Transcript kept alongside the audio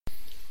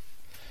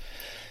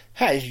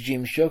Hi, this is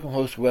James Jokum,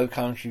 host of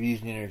Webcomics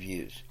Reviews and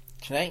Interviews.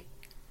 Tonight,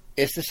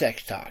 it's the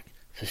sex talk,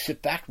 so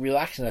sit back,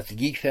 relax, and let the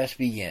Geek Fest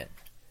begin.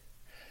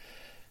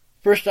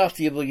 First off,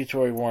 the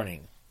obligatory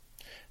warning.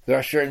 There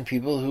are certain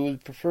people who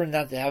would prefer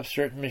not to have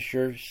certain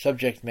mature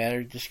subject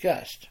matter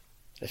discussed,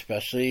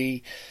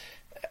 especially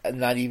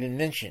not even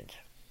mentioned.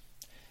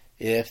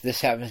 If this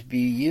happens to be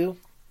you,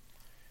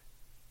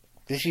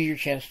 this is your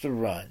chance to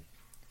run.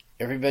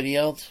 Everybody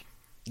else,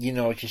 you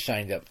know what you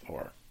signed up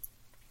for.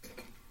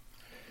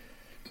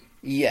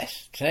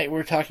 Yes, tonight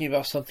we're talking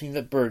about something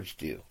that birds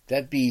do,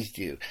 that bees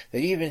do, that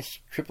even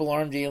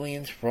triple-armed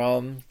aliens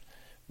from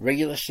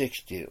Regulus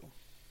 6 do.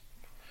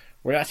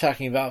 We're not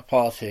talking about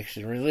politics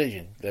and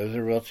religion. Those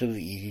are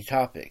relatively easy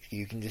topics.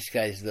 You can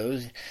disguise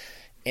those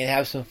and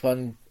have some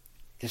fun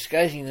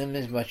disguising them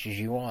as much as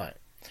you want.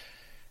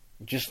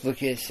 Just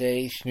look at,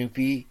 say,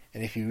 Snoopy,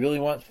 and if you really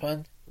want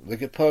fun,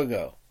 look at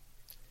Pogo.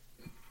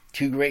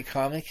 Two great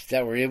comics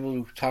that were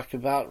able to talk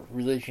about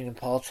religion and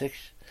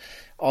politics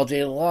all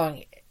day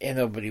long, and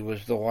nobody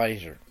was the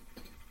wiser.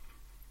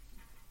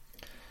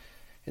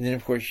 And then,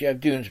 of course, you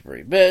have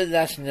Doonesbury, but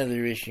that's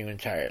another issue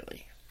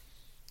entirely.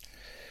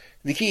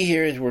 The key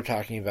here is we're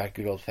talking about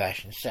good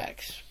old-fashioned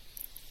sex.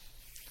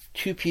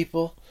 Two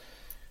people,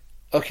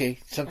 okay,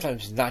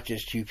 sometimes not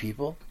just two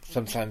people,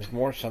 sometimes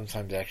more,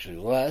 sometimes actually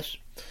less,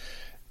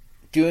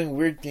 doing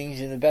weird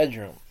things in the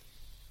bedroom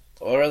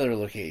or other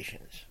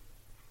locations.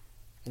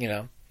 You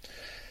know,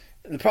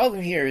 the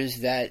problem here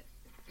is that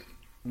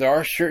there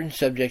are certain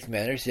subject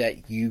matters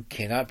that you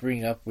cannot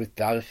bring up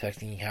without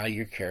affecting how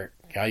your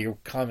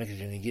comic is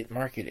going to get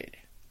marketed.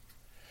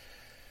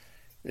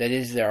 That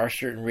is, there are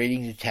certain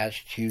ratings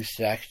attached to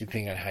sex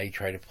depending on how you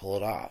try to pull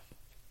it off.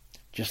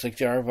 Just like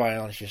there are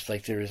violence, just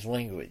like there is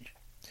language.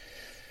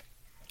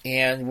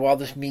 And while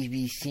this may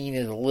be seen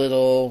as a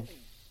little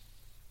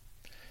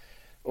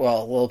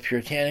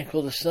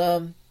puritanical to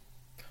some,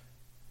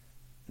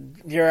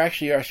 there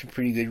actually are some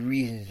pretty good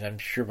reasons. I'm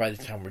sure by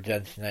the time we're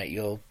done tonight,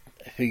 you'll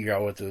figure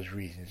out what those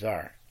reasons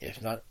are.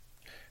 If not,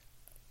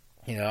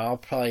 I'll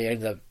probably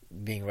end up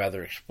being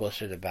rather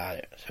explicit about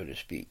it, so to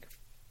speak.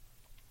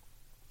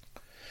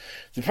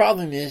 The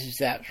problem is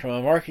that from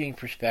a marketing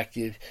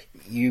perspective,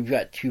 you've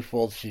got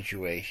twofold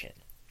situation.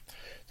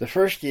 The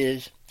first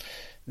is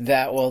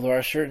that, there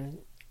are certain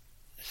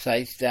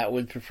sites that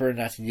would prefer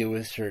not to deal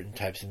with certain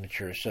types of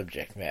mature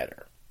subject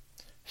matter.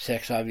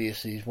 Sex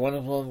obviously is one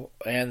of them,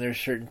 and there's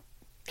certain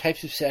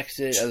types of sex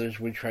that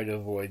others would try to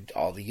avoid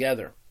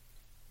altogether.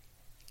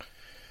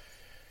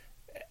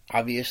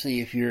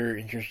 Obviously, if you're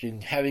interested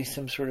in having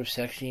some sort of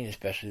sex scene,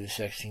 especially the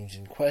sex scenes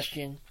in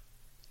question,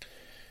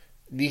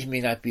 these may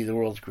not be the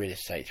world's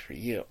greatest sites for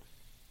you.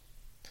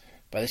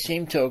 By the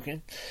same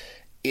token,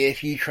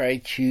 if you try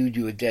to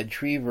do a dead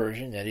tree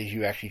version, that is,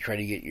 you actually try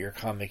to get your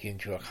comic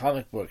into a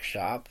comic book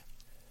shop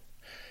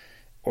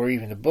or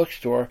even a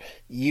bookstore,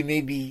 you may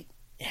be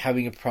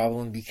having a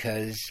problem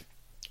because,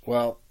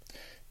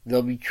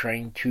 they'll be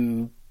trying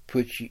to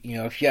put you,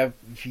 if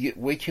you get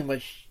way too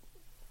much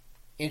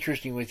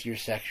interesting with your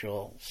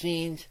sexual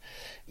scenes,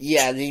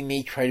 they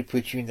may try to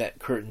put you in that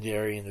curtained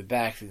area in the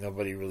back that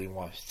nobody really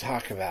wants to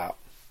talk about.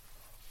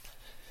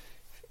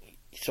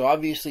 So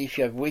obviously, if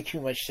you have way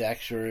too much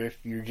sex, or if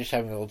you're just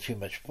having a little too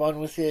much fun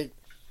with it,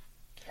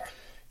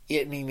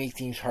 it may make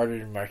things harder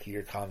to market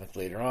your comic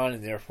later on,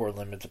 and therefore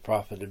limit the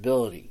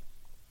profitability.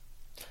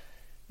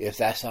 If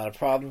that's not a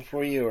problem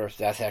for you, or if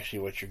that's actually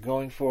what you're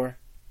going for,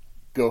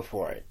 go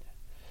for it.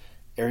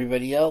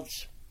 Everybody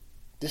else,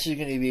 this is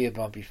going to be a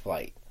bumpy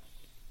flight.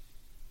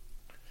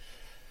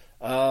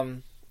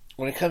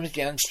 When it comes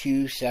down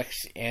to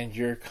sex and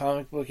your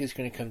comic book, it's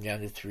going to come down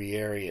to three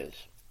areas.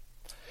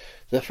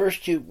 The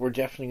first two we're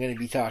definitely going to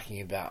be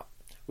talking about,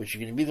 which are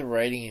going to be the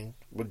writing and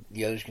what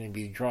the other is going to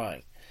be the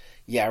drawing.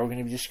 We're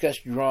going to discuss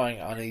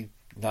drawing on a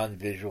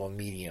non-visual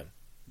medium.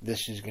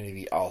 This is going to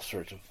be all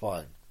sorts of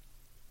fun.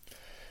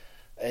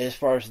 As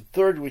far as the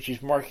third, which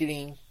is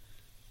marketing,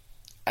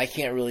 I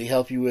can't really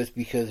help you with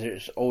because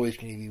there's always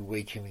going to be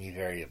way too many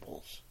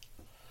variables.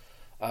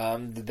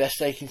 The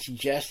best I can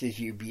suggest is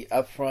you be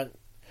upfront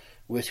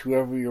with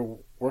whoever you're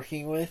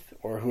working with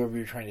or whoever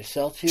you're trying to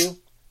sell to,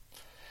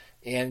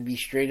 and be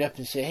straight up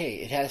and say, hey,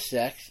 it has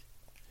sex.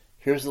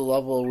 Here's the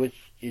level at which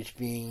it's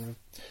being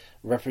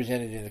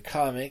represented in the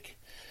comic,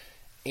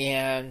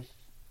 and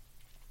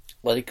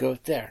let it go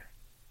there.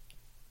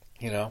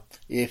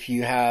 If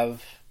you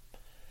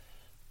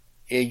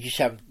just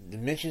have to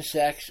mention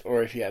sex,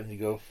 or if you happen to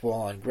go full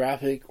on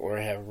graphic or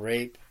have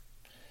rape,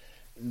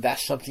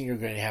 that's something you're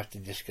going to have to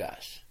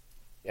discuss.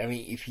 I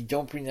mean, if you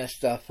don't bring that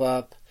stuff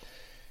up,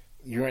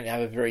 you're going to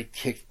have a very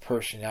ticked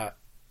person out.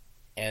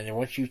 And then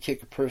once you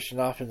tick a person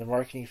off in the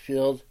marketing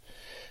field,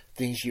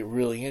 things get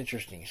really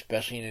interesting,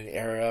 especially in an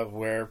era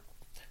where,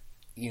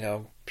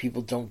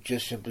 people don't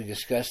just simply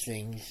discuss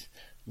things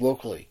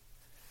locally.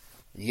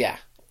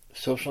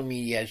 Social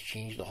media has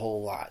changed a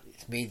whole lot.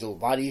 It's made it a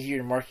lot easier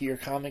to market your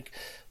comic,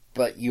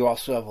 but you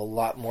also have a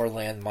lot more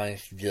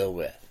landmines to deal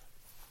with.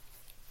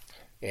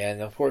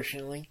 And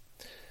unfortunately,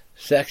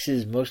 sex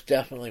is most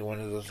definitely one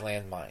of those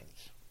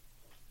landmines.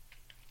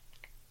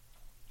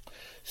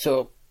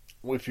 So,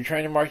 if you're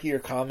trying to market your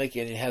comic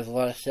and it has a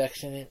lot of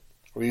sex in it,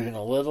 or even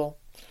a little,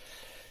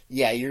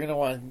 yeah, you're going to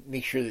want to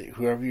make sure that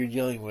whoever you're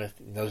dealing with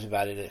knows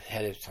about it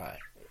ahead of time.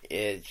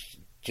 It's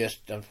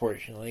just,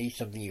 unfortunately,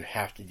 something you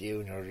have to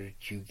do in order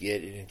to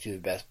get it into the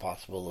best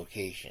possible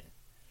location.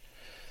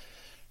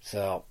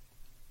 So,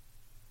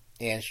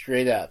 and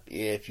straight up,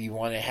 if you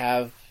want to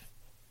have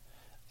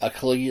a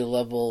Caligula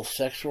level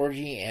sex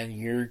orgy and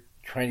you're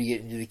trying to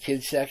get into the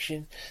kids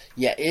section,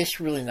 yeah, it's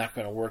really not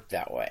going to work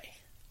that way.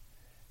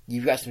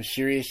 You've got some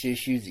serious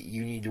issues that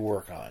you need to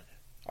work on.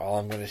 All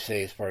I'm going to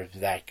say as far as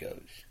that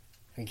goes.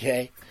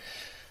 Okay?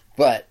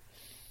 But,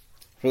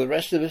 for the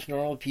rest of us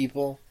normal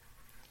people,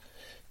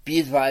 be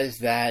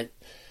advised that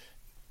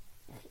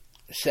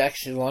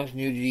sex, as long as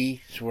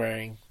nudity,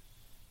 swearing,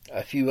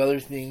 a few other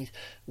things,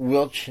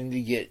 will tend to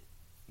get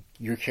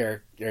your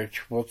character, or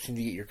will tend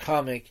to get your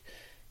comic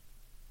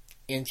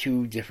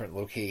into different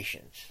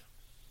locations.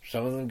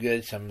 Some of them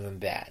good, some of them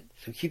bad.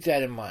 So keep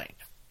that in mind.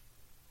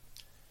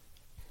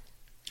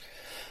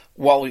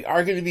 While we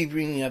are going to be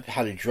bringing up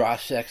how to draw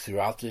sex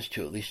throughout this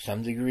to at least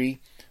some degree,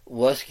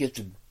 let's get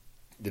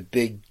the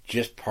big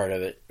gist part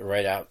of it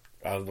right out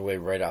of the way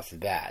right off the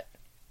bat.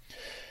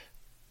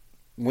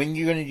 When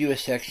you're going to do a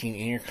sex scene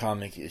in your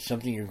comic, it's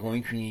something you're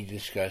going to need to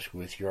discuss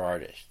with your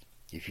artist.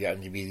 If you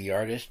happen to be the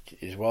artist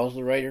as well as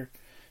the writer,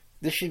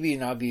 this should be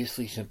an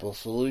obviously simple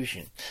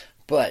solution.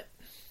 But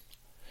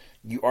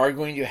you are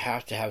going to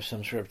have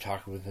some sort of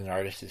talk with an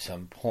artist at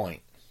some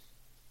point.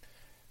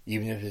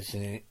 Even if it's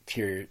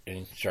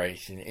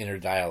it's an inner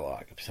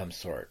dialogue of some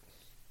sort.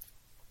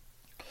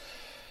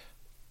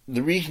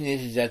 The reason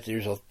is that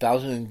there's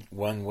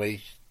 1,001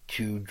 ways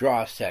to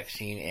draw a sex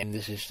scene, and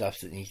this is stuff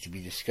that needs to be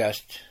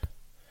discussed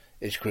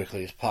as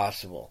quickly as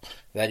possible.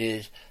 That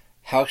is,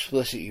 how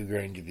explicit you're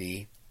going to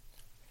be,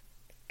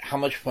 how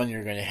much fun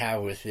you're going to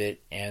have with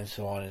it, and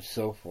so on and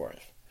so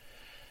forth.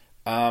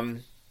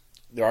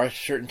 There are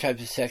certain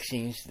types of sex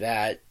scenes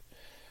that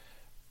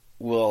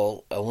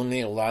will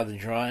eliminate a lot of the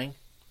drawing.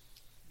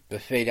 The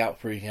fade out,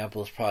 for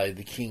example, is probably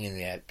the king in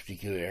that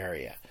particular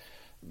area.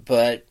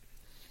 But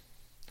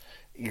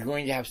you're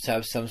going to have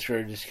some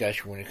sort of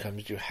discussion when it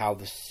comes to how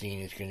the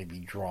scene is going to be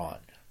drawn.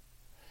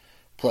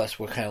 Plus,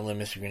 what kind of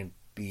limits are going to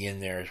be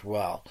in there as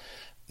well.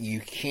 You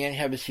can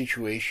have a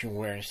situation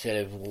where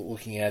instead of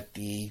looking at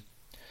the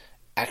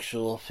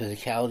actual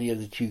physicality of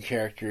the two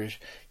characters,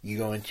 you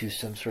go into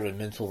some sort of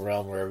mental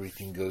realm where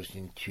everything goes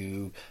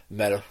into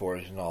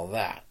metaphors and all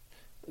that.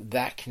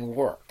 That can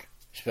work,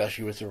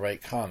 especially with the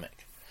right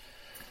comic.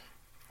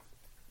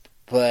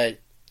 But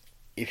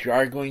if you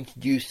are going to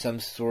do some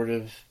sort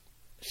of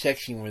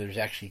sex scene where there's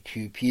actually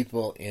two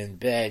people in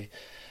bed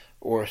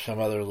or some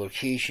other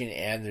location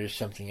and there's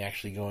something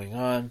actually going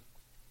on,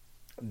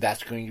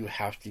 that's going to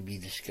have to be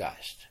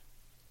discussed.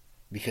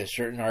 Because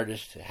certain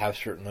artists have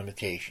certain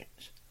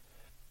limitations.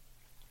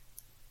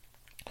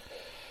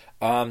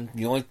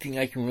 The only thing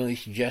I can really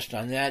suggest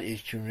on that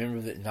is to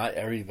remember that not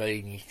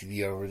everybody needs to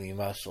be overly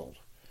muscled.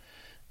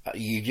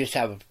 You just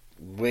have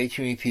way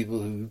too many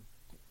people who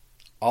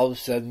all of a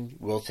sudden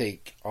will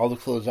take all the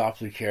clothes off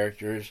their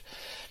characters,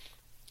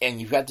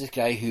 and you've got this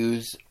guy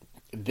who's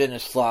been a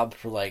slob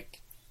for like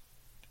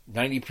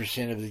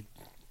 90% of the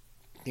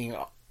thing,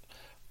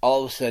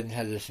 all of a sudden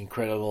has this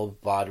incredible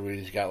body where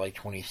he's got like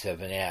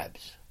 27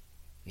 abs,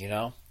 you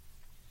know?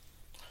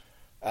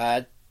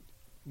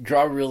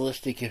 Draw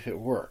realistic if it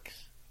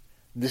works.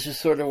 This is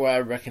sort of why I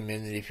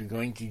recommend that if you're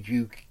going to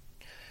do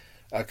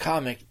a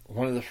comic,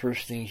 one of the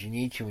first things you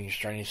need to when you're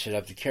starting to set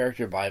up the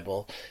character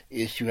Bible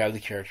is to have the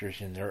characters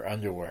in their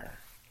underwear.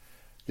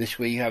 This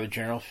way you have a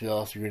general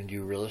feel if you're going to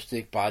do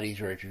realistic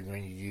bodies or if you're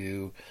going to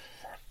do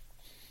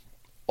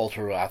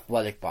ultra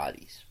athletic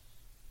bodies.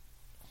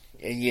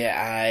 And yeah,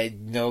 I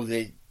know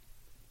that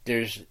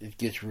it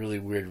gets really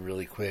weird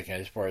really quick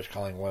as far as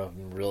calling one of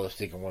them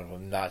realistic and one of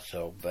them not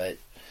so, but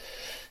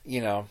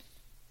you know,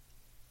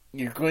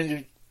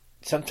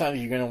 sometimes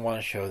you're going to want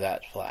to show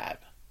that flab.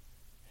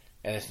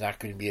 And it's not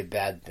going to be a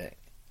bad thing.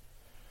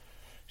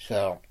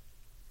 So,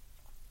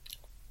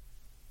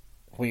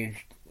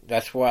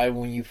 that's why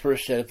when you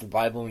first set up the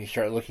Bible and you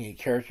start looking at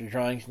character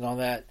drawings and all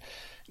that,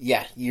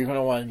 yeah, you're going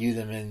to want to do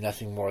them in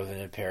nothing more than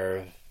a pair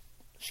of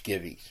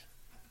skivvies.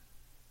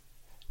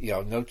 You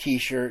know, no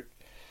t-shirt,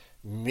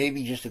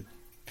 maybe just a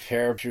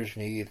pair of shirts,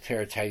 maybe a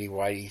pair of tidy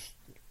whities,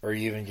 or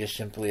even just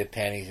simply a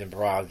panties and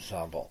bra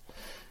ensemble.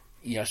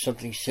 You know,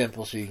 something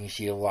simple so you can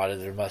see a lot of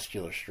their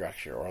muscular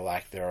structure or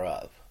lack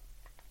thereof.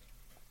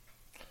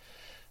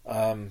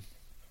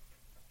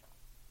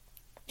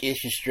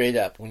 It's just straight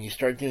up. When you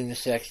start doing the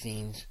sex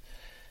scenes,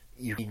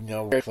 you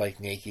know it's like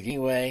naked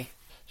anyway.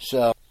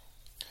 So,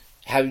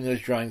 having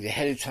those drawings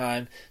ahead of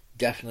time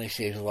definitely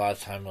saves a lot of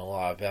time and a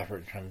lot of effort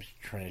in terms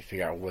of trying to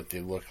figure out what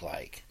they look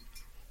like.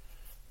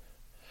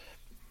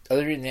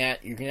 Other than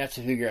that, you're going to have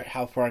to figure out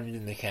how far into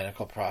the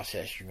mechanical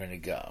process you're going to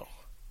go.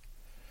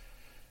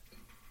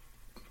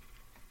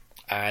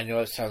 I know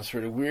it sounds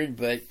sort of weird,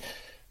 but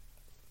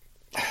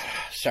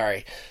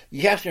sorry.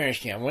 You have to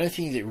understand, one of the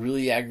things that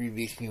really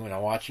aggravates me when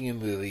I'm watching a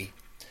movie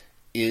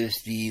is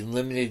the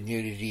limited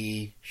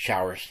nudity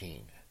shower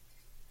scene.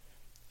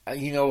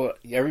 You know,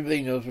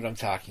 everybody knows what I'm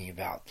talking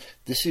about.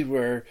 This is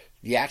where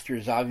the actor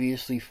is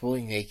obviously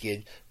fully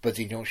naked, but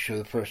they don't show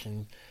the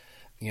person,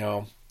 you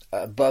know,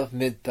 above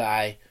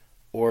mid-thigh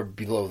or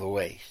below the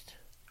waist.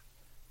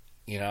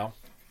 You know?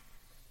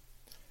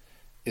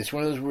 It's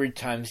one of those weird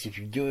times, if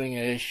you're doing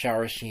a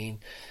shower scene,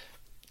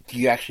 do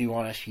you actually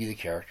want to see the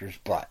character's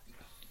butt?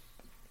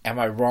 Am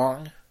I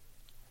wrong?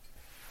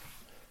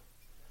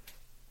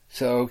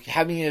 So,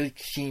 having a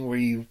scene where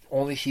you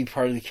only see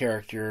part of the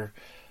character,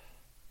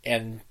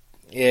 and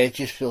it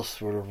just feels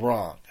sort of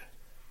wrong.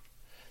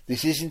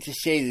 This isn't to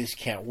say this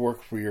can't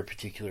work for your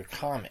particular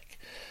comic.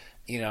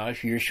 You know,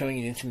 if you're showing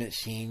an intimate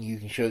scene, you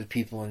can show the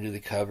people under the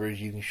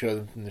covers, you can show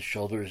them from the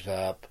shoulders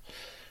up,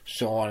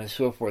 so on and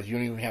so forth. You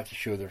don't even have to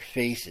show their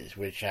faces,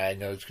 which I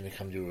know is going to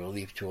come to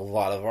relief to a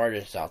lot of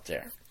artists out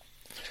there.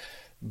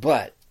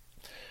 But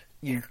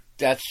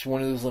that's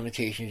one of those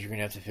limitations you're going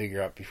to have to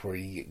figure out before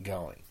you get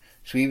going.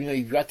 So even though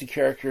you've got the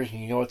characters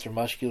and you know what their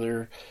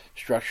muscular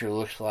structure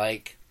looks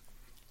like,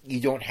 you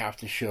don't have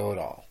to show it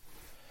all.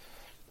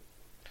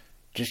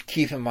 Just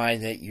keep in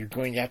mind that you're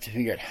going to have to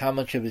figure out how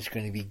much of it's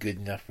going to be good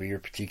enough for your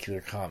particular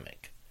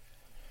comic.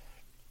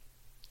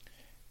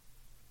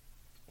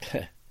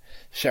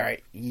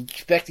 Sorry, you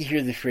expect to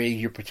hear the phrase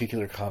your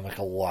particular comic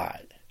a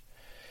lot.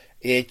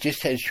 It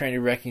just is trying to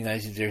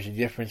recognize that there's a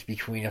difference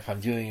between if I'm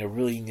doing a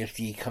really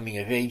nifty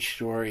coming-of-age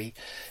story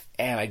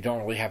and I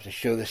don't really have to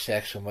show the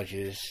sex so much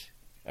as,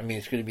 I mean,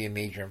 it's going to be a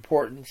major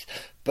importance,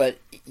 but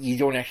you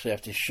don't actually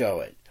have to show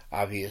it,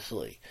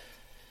 obviously.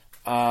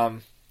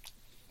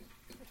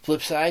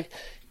 Flip side,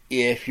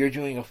 if you're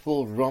doing a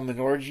full Roman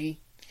orgy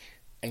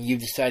and you've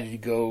decided to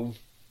go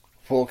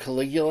full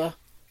Caligula,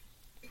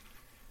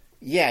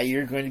 yeah,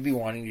 you're going to be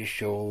wanting to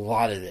show a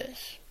lot of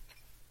this.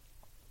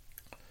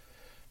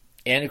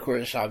 And of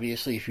course,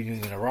 obviously, if you're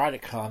doing an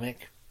erotic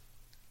comic,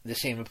 the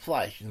same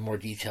applies. The more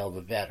detail,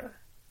 the better.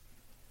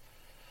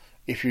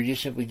 If you're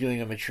just simply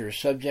doing a mature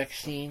subject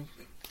scene,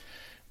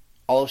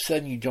 all of a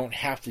sudden you don't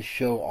have to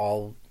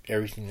show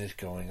everything that's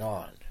going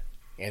on.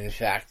 And in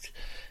fact,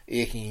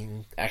 it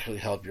can actually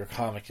help your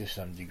comic to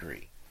some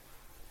degree.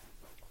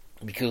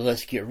 Because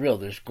let's get real,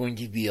 there's going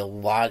to be a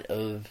lot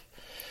of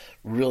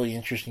really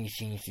interesting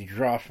scenes to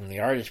draw from the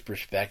artist's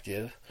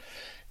perspective,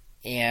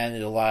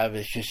 and a lot of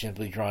it's just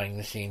simply drawing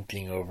the same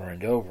thing over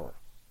and over.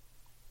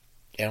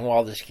 And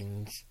while this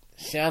can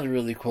sound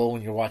really cool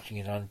when you're watching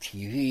it on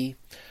TV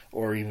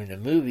or even a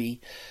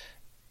movie,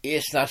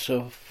 it's not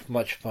so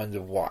much fun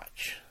to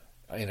watch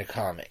in a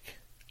comic.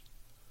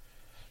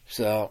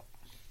 So,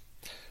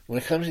 when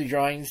it comes to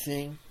drawing the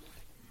thing,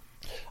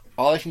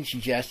 all I can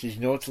suggest is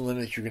know what the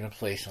limits you're going to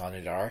place on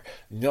it are,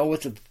 know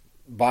what the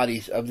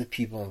bodies of the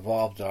people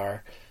involved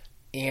are,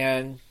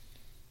 and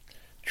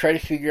try to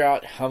figure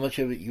out how much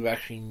of it you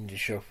actually need to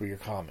show for your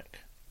comic.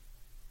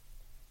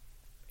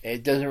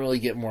 It doesn't really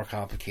get more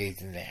complicated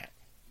than that.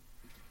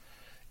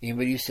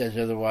 Anybody who says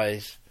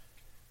otherwise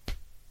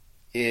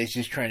is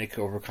just trying to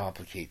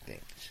overcomplicate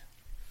things.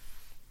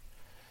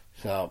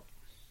 So,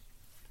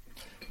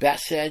 that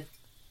said,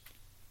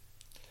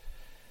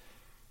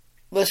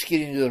 let's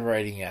get into the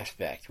writing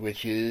aspect,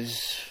 which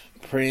is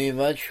pretty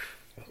much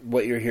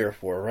what you're here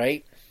for,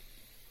 right?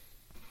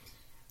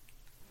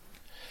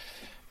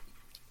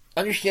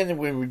 Understand that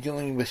when we're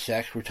dealing with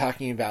sex, we're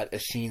talking about a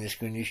scene that's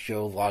going to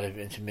show a lot of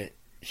intimate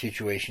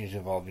situations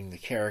involving the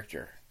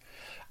character.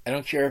 I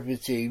don't care if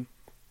it's a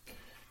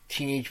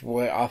teenage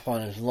boy off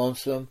on his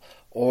lonesome,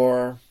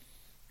 or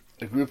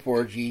a group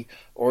orgy,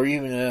 or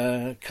even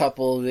a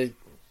couple that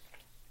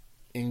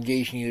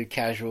engage in either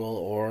casual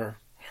or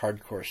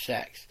hardcore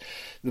sex.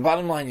 The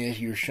bottom line is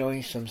you're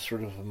showing some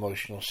sort of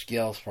emotional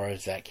skill as far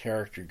as that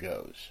character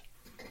goes.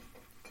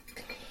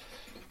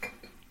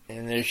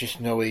 And there's just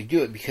no way to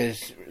do it,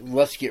 because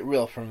let's get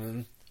real,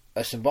 from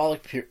a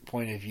symbolic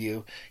point of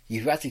view,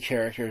 you've got the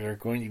characters that are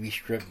going to be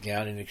stripped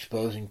down and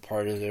exposing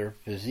part of their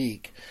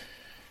physique.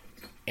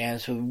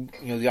 And so,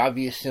 the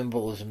obvious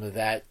symbolism of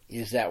that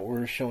is that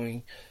we're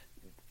showing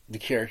the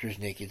characters'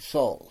 naked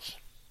souls.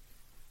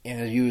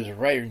 And you as a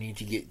writer need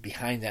to get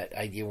behind that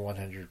idea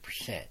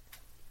 100%.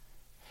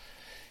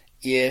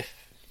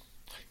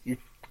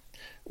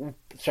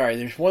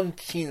 There's one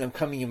scene that's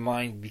coming in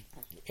mind,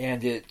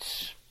 and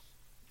it's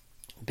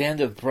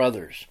Band of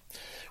Brothers,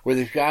 where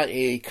they've got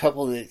a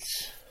couple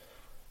that's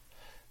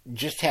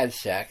just had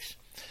sex,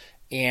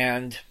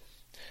 and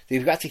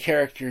they've got the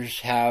characters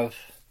have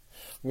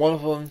one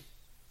of them,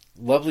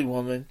 lovely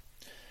woman,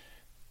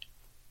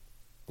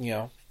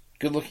 good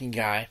looking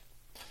guy,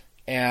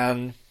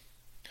 and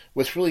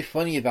what's really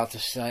funny about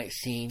this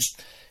scene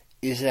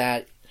is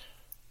that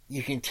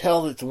you can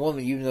tell that the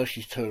woman, even though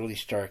she's totally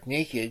stark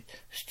naked,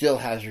 still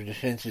has her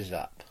defenses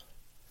up.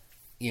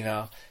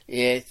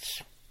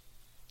 It's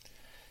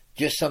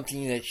just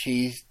something that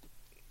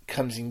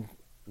comes in,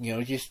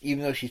 just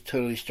even though she's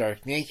totally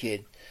stark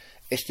naked,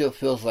 it still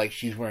feels like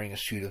she's wearing a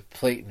suit of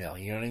plate mail,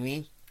 you know what I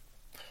mean?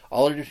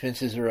 All her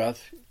defenses are up.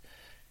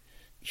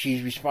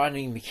 She's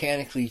responding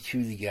mechanically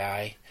to the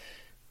guy,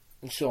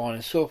 and so on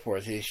and so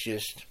forth. It's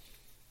just,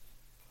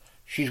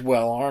 she's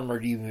well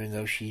armored even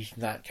though she's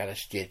not got a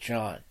stitch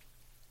on.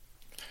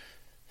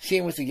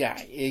 Same with the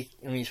guy,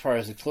 as far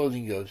as the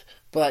clothing goes.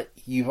 But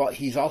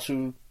he's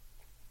also,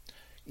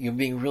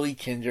 being really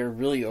tender,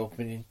 really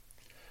open.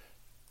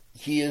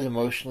 He is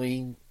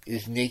emotionally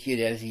as naked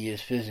as he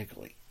is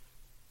physically.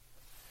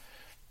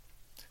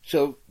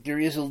 So there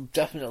is a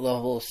definite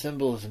level of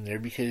symbolism there,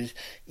 because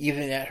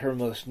even at her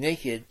most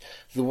naked,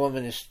 the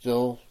woman is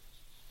still,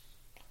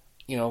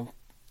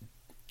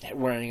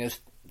 wearing a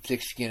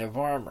thick skin of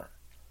armor.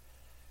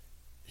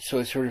 So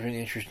it's sort of an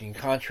interesting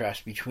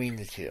contrast between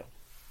the two.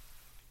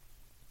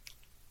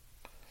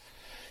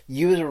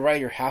 You as a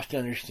writer have to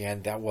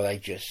understand that what I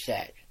just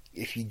said.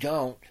 If you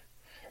don't,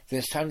 then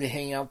it's time to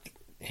hang up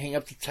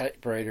the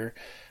typewriter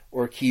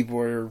or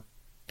keyboard or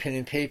pen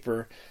and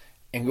paper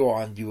and go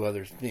on and do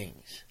other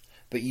things.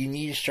 But you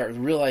need to start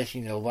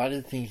realizing that a lot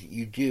of the things that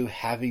you do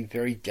have a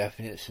very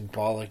definite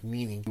symbolic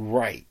meaning to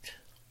write.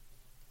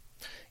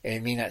 And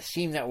it may not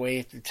seem that way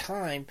at the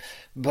time,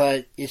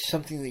 but it's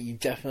something that you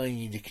definitely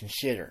need to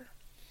consider.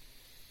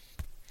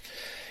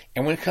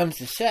 And when it comes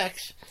to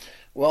sex,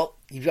 well,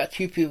 you've got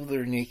two people that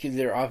are naked.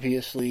 They're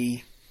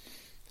obviously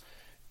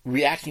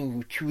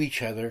reacting to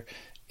each other,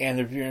 and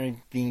they're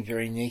being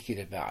very naked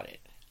about it.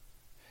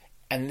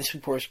 And this,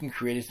 of course, can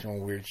create its own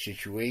weird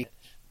situations.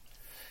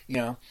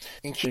 And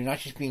they're not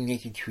just being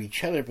naked to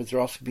each other, but they're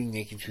also being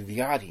naked to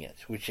the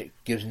audience, which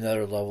gives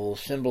another level of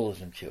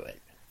symbolism to it.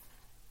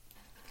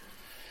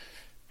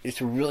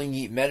 It's a really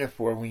neat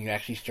metaphor when you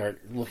actually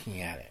start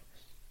looking at it.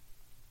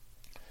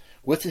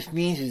 What this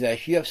means is that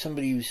if you have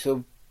somebody who's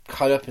so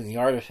caught up in the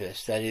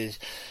artifice, that is,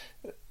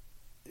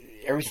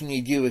 everything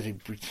they do is a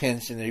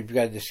pretense and they've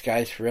got a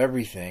disguise for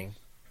everything,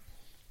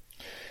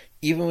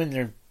 even when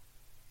they're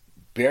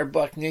bare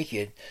buck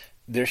naked,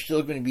 there's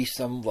still going to be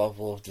some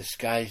level of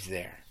disguise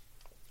there.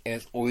 And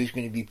it's always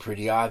going to be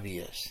pretty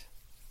obvious.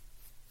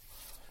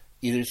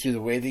 Either through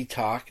the way they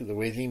talk, the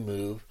way they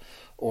move,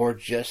 or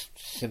just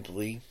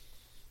simply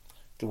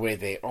the way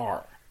they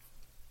are.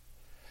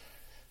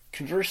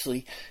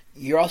 Conversely,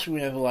 you're also going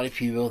to have a lot of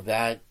people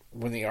that,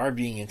 when they are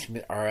being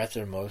intimate, are at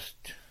their most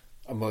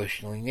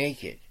emotionally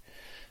naked.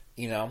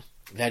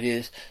 That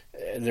is,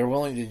 they're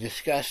willing to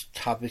discuss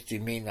topics they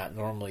may not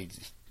normally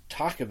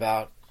talk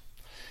about,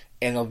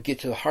 and they'll get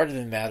to the heart of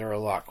the matter a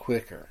lot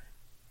quicker.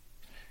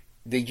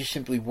 They just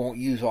simply won't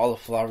use all the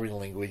flowery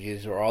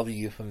languages or all the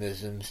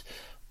euphemisms,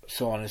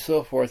 so on and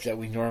so forth, that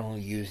we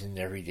normally use in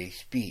everyday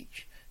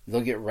speech.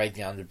 They'll get right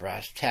down to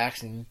brass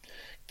tacks and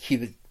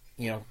keep it,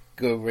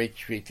 go right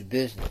straight to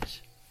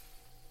business.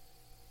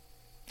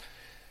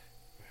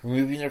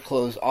 Removing their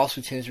clothes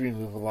also tends to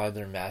remove a lot of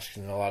their masks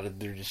and a lot of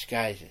their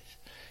disguises.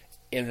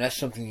 And that's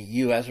something that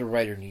you as a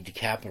writer need to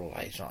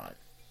capitalize on.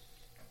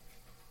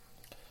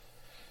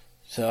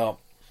 So,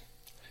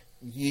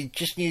 you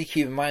just need to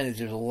keep in mind that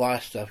there's a lot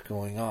of stuff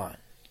going on.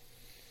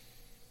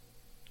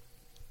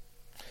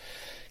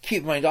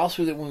 Keep in mind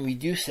also that when we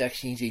do sex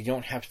scenes, they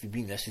don't have to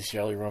be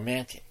necessarily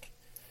romantic.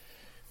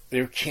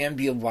 There can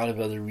be a lot of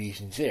other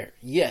reasons there.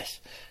 Yes,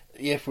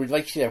 if we're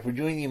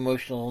doing the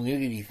emotional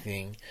nudity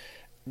thing,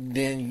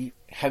 then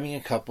having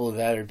a couple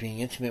that are being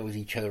intimate with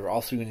each other are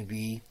also going to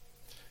be,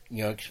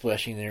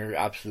 expressing their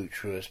absolute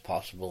truest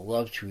possible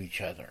love to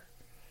each other.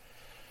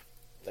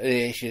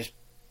 It's just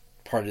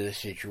part of the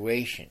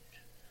situation.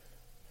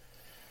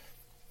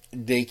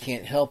 They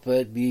can't help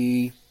but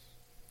be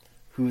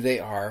who they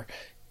are,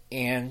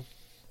 and,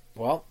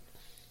 well,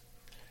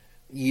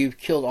 you've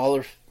killed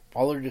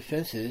all their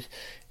defenses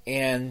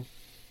and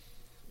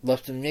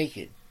left them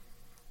naked.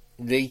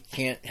 They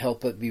can't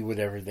help but be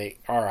whatever they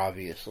are,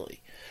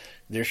 obviously.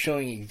 They're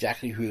showing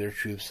exactly who their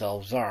true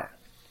selves are.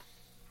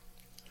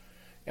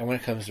 And when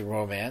it comes to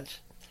romance,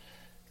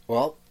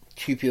 well,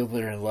 two people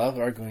that are in love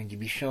are going to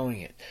be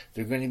showing it.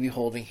 They're going to be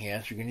holding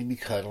hands. They're going to be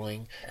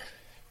cuddling.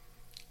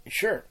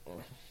 Sure,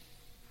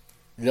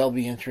 they'll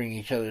be entering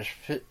each other's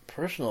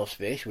personal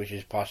space, which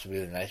is possibly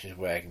the nicest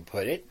way I can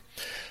put it.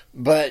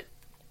 But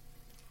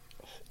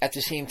at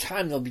the same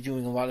time, they'll be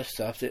doing a lot of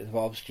stuff that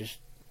involves just,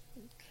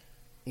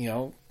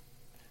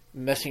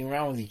 messing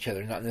around with each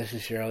other, not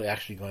necessarily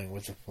actually going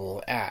with the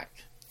full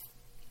act.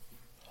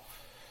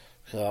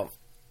 So,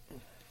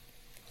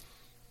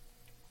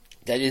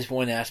 that is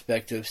one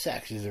aspect of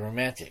sex, is the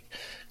romantic.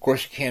 Of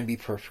course, it can be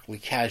perfectly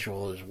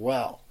casual as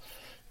well.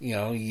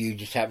 You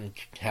just happen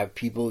to have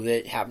people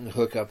that happen to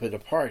hook up at a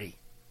party.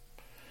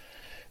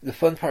 The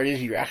fun part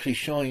is you're actually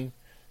showing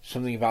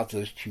something about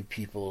those two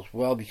people as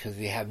well, because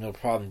they have no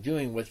problem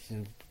doing what's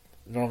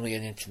normally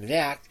an intimate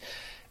act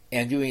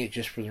and doing it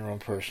just for their own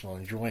personal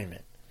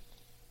enjoyment,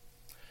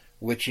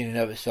 which in and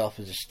of itself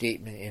is a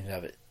statement in and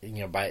of it,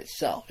 by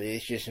itself.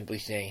 It's just simply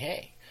saying,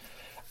 hey,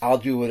 I'll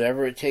do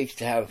whatever it takes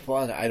to have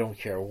fun. I don't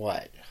care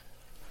what.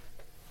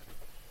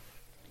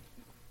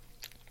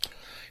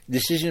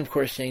 This isn't, of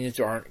course, saying that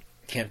there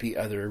can't be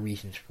other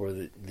reasons for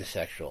the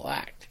sexual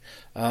act.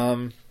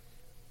 Some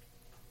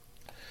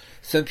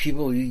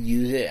people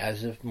use it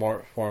as a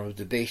form of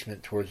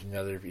debasement towards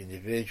another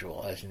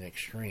individual, as an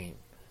extreme.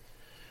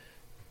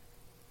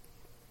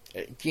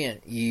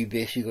 Again, you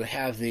basically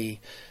have this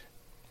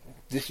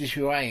is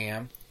who I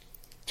am,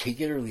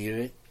 take it or leave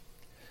it,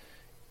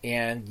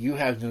 and you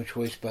have no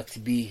choice but to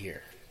be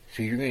here.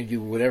 So you're going to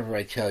do whatever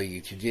I tell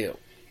you to do.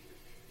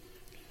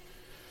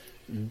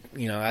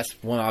 That's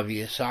one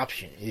obvious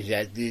option, is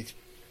that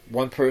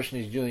one person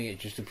is doing it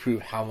just to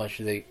prove how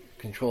much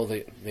control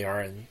they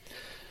are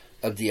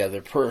of the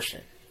other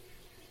person.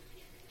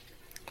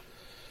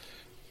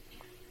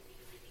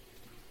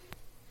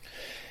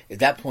 At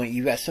that point,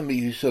 you've got somebody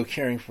who's so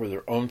caring for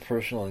their own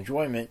personal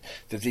enjoyment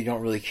that they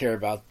don't really care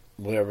about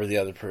whatever the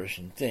other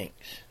person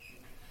thinks.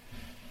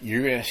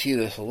 You're going to see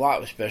this a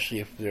lot, especially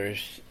if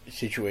there's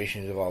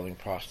situations involving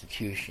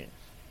prostitution.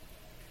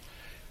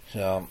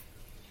 So,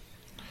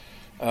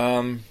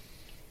 and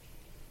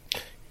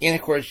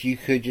of course, you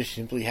could just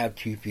simply have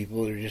two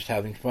people that are just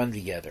having fun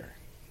together.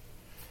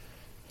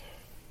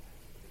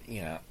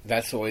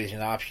 That's always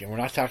an option. We're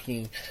not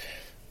talking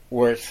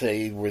where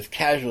it's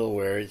casual,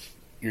 where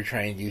you're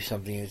trying to do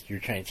something that you're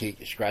trying to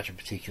scratch a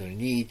particular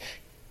need,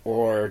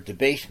 or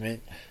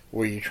debasement,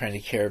 where you're trying to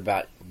care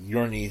about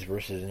your needs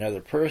versus another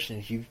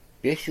person's. You've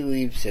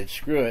basically said,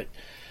 screw it,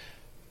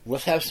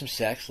 let's have some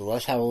sex,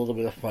 let's have a little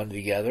bit of fun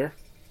together,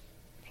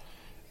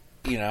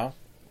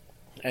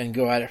 and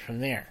go at it from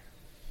there.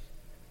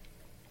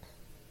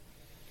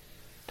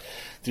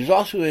 There's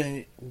also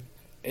an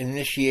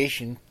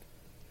initiation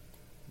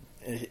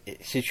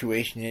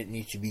situation that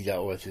needs to be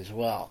dealt with as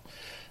well.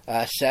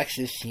 Sex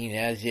is seen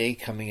as a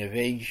coming of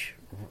age,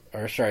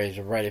 as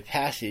a rite of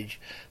passage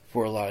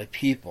for a lot of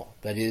people.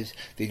 That is,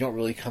 they don't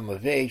really come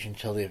of age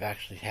until they've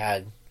actually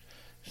had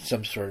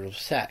some sort of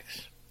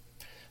sex.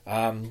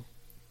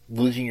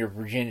 Losing your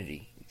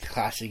virginity,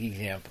 classic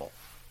example.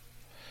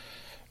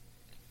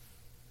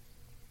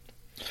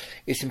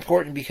 It's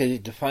important because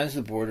it defines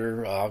the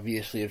border,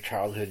 obviously, of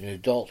childhood and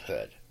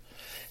adulthood.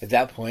 At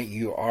that point,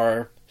 you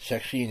are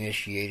sexually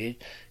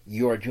initiated.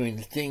 You are doing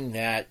the thing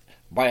that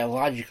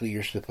biologically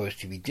you're supposed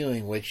to be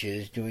doing, which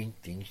is doing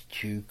things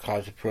to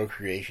cause the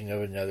procreation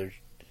of another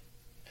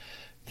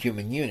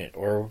human unit,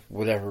 or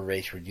whatever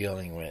race we're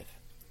dealing with.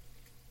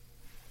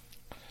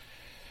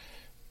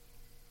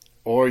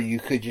 Or you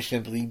could just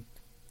simply,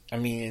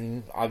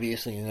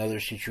 obviously in other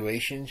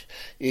situations,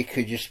 it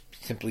could just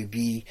simply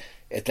be,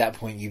 at that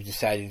point you've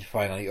decided to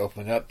finally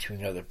open up to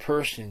another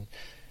person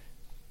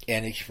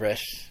and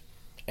express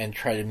and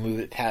try to move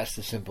it past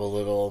the simple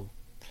little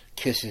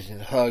kisses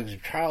and hugs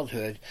of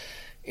childhood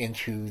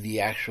into the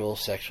actual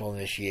sexual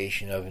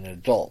initiation of an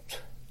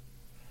adult.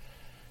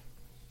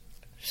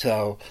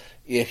 So,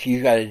 if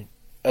you've got an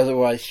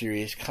otherwise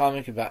serious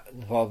comic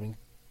involving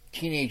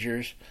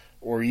teenagers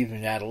or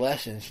even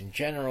adolescents in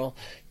general,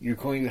 you're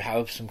going to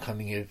have some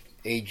coming of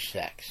age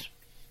sex.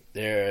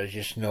 There's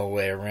just no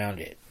way around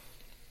it.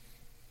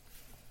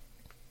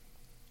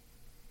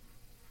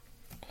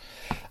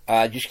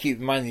 Just keep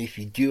in mind that if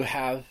you do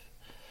have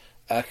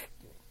a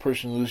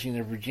person losing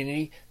their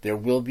virginity, there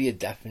will be a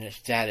definite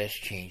status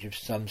change of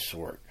some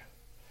sort.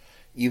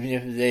 Even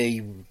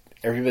if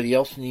everybody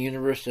else in the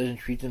universe doesn't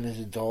treat them as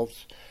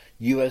adults,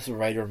 you as the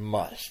writer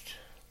must.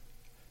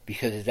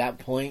 Because at that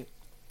point,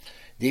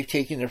 they've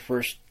taken their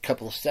first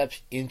couple of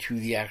steps into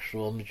the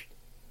actual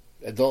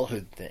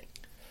adulthood thing.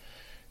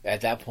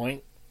 At that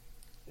point,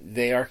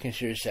 they are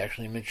considered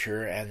sexually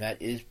mature, and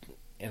that is,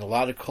 in a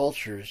lot of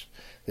cultures,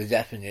 the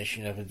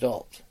definition of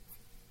adult.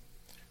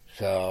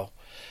 So,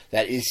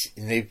 that is,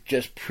 and they've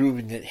just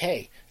proven that,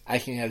 hey, I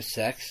can have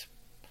sex,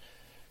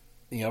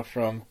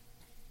 from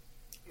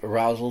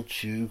arousal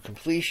to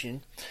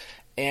completion.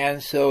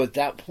 And so at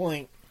that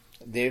point,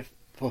 they've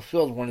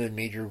fulfilled one of the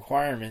major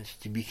requirements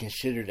to be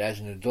considered as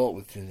an adult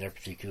within their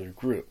particular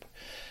group.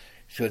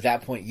 So at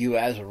that point, you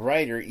as a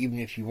writer, even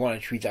if you want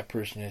to treat that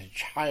person as a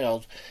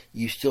child,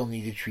 you still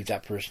need to treat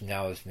that person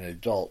now as an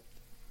adult.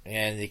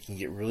 And it can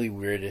get really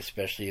weird,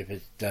 especially if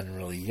it's done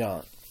really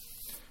young.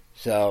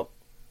 So,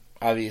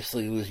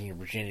 obviously, losing your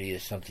virginity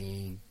is something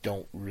you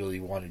don't really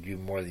want to do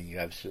more than you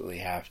absolutely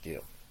have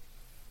to.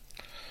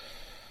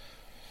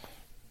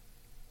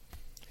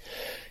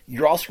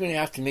 You're also going to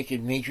have to make a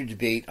major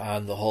debate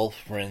on the whole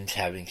friends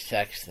having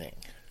sex thing.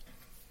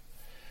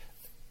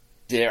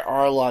 There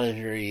are a lot of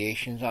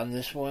variations on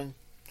this one.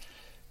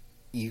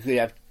 You could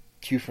have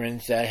two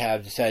friends that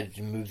have decided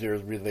to move their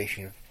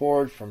relationship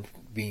forward from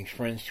being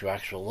friends to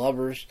actual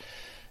lovers,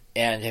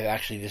 and have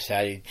actually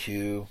decided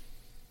to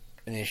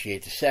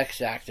initiate the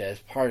sex act as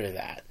part of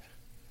that.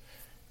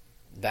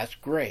 That's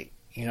great.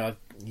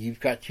 You've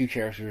got two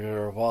characters that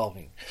are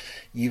evolving.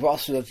 You've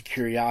also got the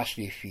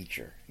curiosity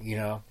feature.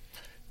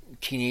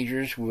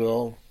 Teenagers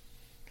will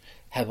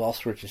have all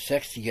sorts of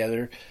sex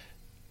together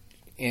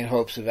in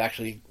hopes of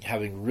actually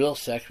having real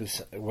sex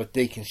with what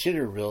they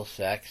consider real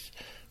sex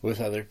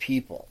with other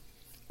people.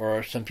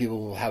 Or some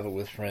people will have it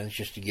with friends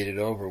just to get it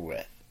over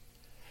with.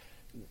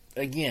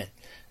 Again,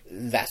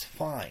 that's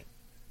fine.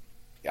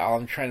 All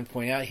I'm trying to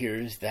point out here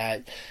is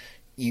that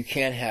you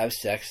can have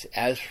sex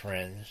as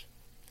friends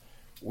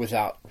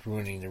without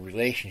ruining the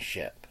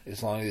relationship,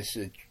 as long as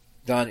it's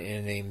done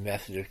in a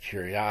method of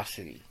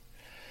curiosity.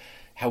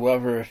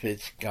 However, if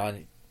it's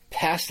gone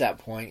past that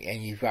point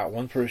and you've got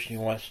one person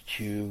who wants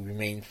to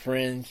remain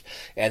friends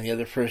and the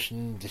other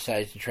person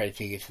decides to try to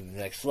take it to the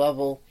next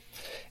level,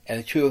 and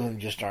the two of them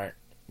just aren't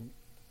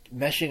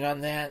meshing on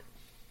that,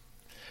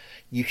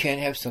 you can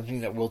have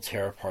something that will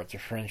tear apart the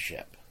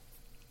friendship.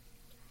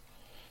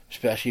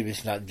 Especially if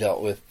it's not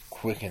dealt with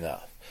quick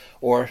enough.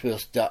 Or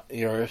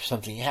if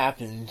something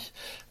happens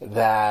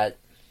that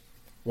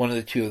one of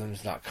the two of them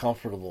is not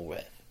comfortable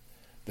with.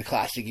 The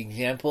classic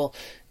example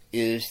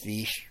is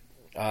the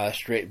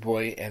straight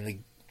boy and the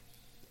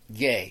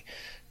gay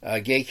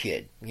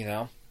kid, you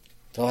know.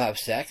 They'll have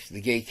sex.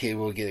 The gay kid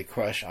will get a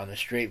crush on the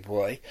straight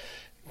boy,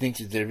 thinks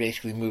that they're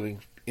basically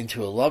moving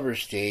into a lover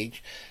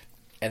stage,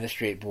 and the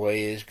straight boy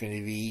is going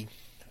to be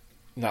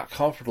not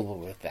comfortable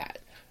with that.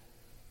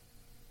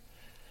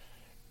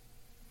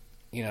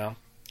 You know,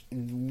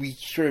 we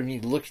sort of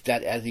need to look at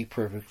that as a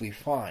perfectly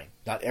fine.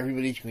 Not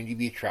everybody's going to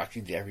be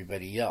attracted to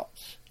everybody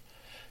else.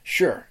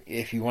 Sure,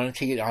 if you want to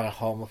take it on a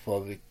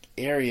homophobic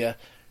area,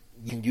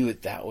 you can do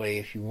it that way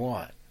if you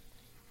want.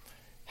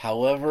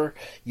 However,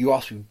 you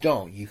also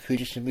don't. You could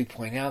just simply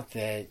point out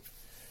that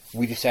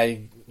I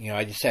decided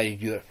to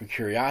do it for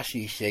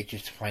curiosity's sake,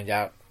 just to find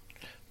out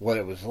what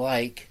it was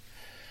like,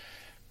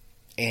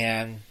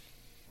 and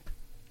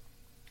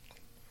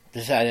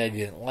decided I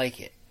didn't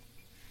like it.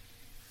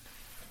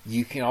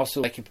 You can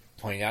also, like you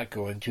point out,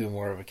 go into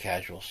more of a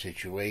casual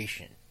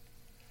situation.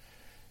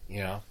 You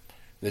know,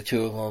 the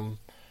two of them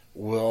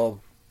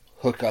will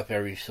hook up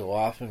every so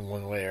often,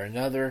 one way or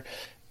another,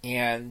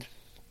 and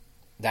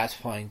that's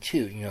fine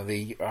too. You know,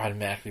 they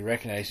automatically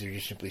recognize they're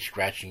just simply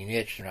scratching an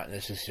itch. They're not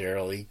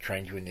necessarily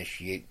trying to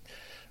initiate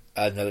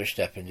another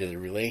step into the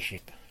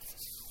relationship.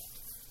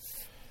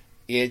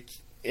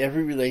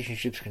 Every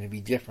relationship's going to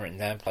be different,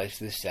 and that applies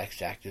to the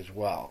sex act as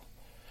well.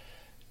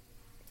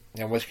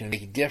 And what's going to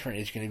make it different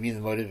is going to be the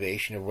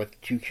motivation of what the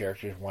two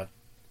characters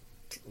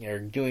are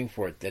doing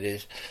for it. That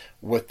is,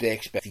 what they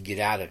expect to get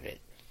out of it.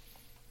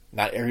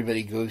 Not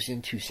everybody goes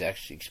into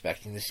sex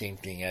expecting the same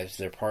thing as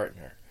their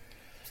partner.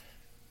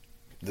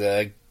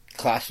 The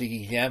classic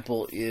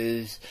example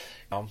is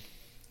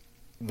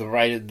the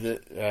right of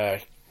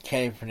the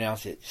can't even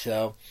pronounce it.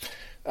 So,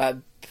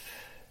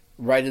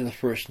 right of the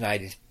first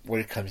night is what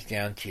it comes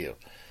down to.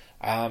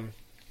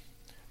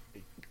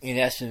 In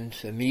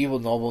essence, a medieval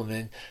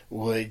nobleman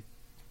would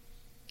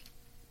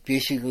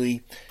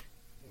basically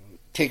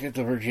take up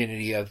the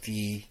virginity of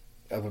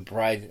a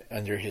bride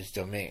under his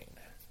domain,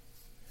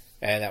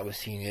 and that was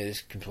seen as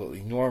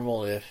completely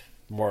normal, if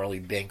morally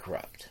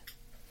bankrupt.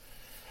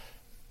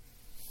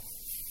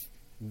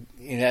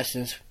 In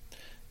essence,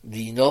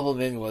 the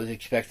nobleman was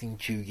expecting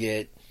to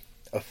get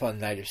a fun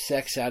night of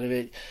sex out of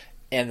it,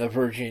 and the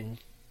virgin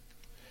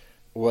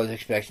was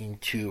expecting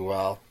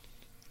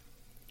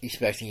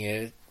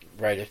a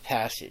rite of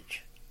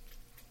passage.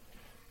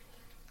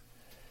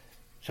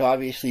 So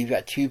obviously you've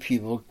got two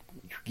people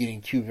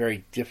getting two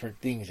very different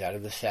things out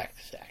of the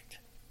sex act.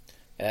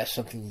 And that's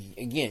something,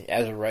 again,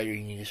 as a writer,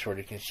 you need to sort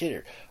of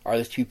consider. Are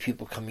the two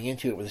people coming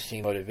into it with the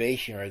same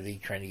motivation, or are they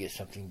trying to get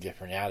something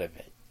different out of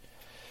it?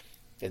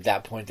 At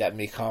that point, that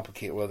may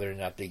complicate whether or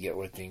not they get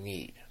what they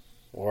need,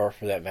 or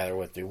for that matter,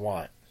 what they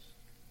want.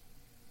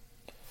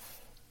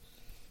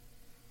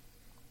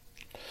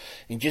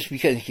 And just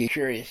because you're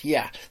curious,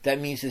 that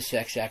means the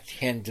sex act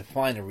can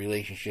define a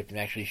relationship and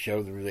actually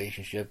show the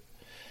relationship,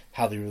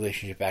 how the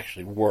relationship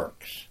actually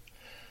works.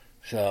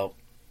 So,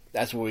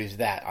 that's always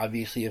that.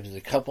 Obviously, if there's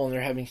a couple and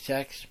they're having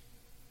sex,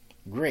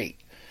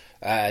 great.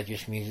 It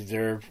just means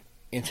that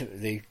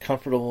they're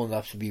comfortable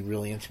enough to be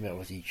really intimate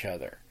with each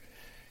other.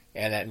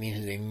 And that means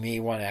that they may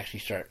want to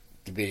actually start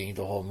debating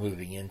the whole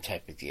moving in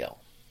type of deal.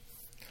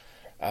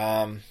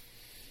 On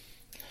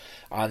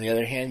the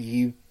other hand,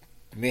 you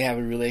may have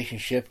a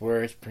relationship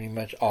where it's pretty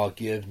much all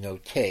give, no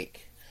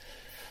take.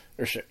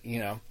 Or,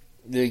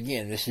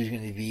 again, this is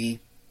going to be,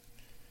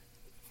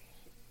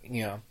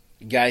 a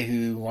guy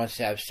who wants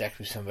to have sex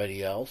with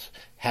somebody else,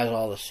 has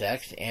all the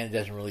sex, and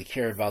doesn't really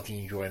care about the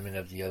enjoyment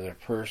of the other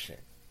person.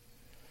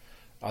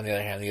 On the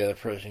other hand, the other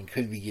person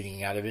could be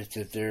getting out of it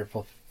that they're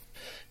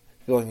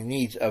fulfilling the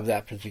needs of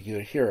that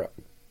particular hero.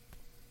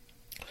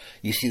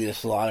 You see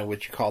this a lot in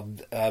what you call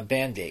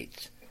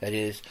band-aids. That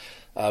is,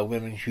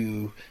 women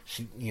who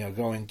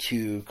go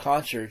into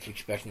concerts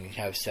expecting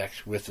to have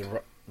sex with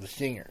the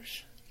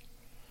singers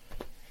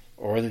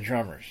or the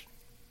drummers.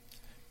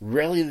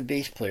 Rarely the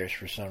bass players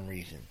for some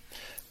reason.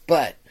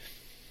 But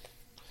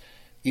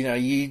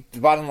the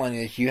bottom line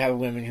is you have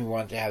women who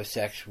want to have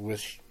sex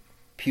with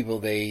people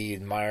they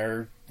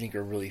admire, think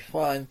are really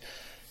fun,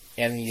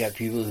 and then you have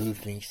people who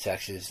think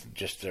sex is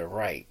just their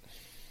right.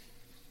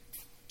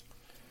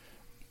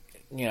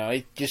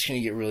 It's just going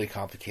to get really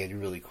complicated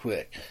really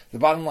quick. The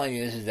bottom line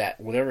is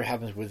that whatever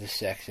happens with the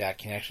sex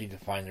act can actually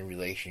define the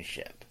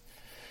relationship.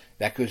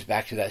 That goes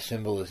back to that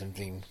symbolism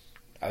thing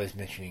I was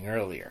mentioning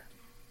earlier.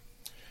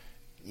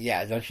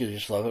 Yeah, don't you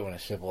just love it when a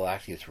simple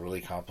act gets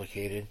really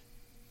complicated?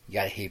 You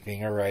gotta hate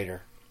being a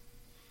writer.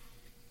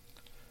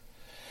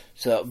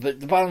 So, but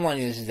the bottom line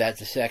is that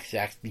the sex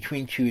act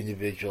between two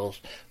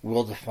individuals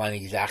will define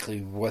exactly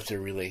what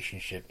their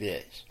relationship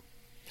is.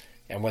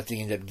 And what they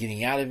end up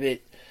getting out of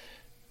it,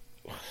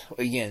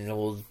 again, it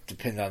will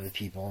depend on the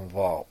people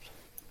involved.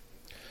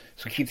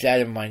 So keep that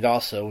in mind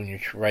also when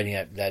you're writing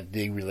up that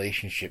big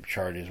relationship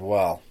chart as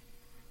well.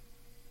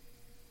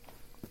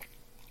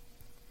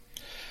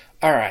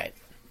 Alright.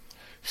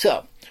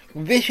 So,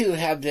 we basically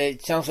have the,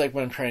 it sounds like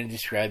what I'm trying to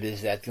describe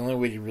is that the only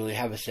way to really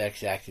have a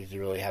sex act is to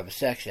really have a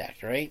sex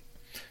act, right?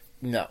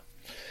 No.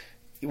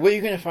 What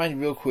you're going to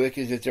find real quick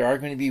is that there are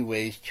going to be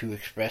ways to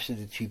express that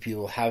the two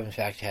people have in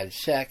fact had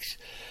sex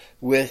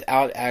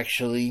without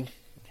actually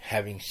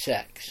having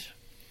sex.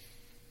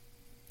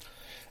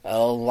 A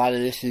lot of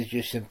this is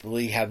just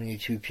simply having the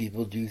two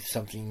people do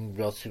something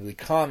relatively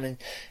common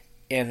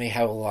and they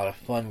have a lot of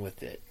fun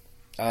with it.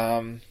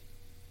 The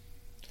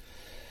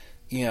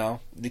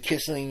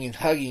kissing and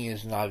hugging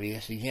is an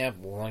obvious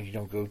example, as long as you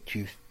don't go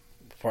too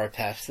far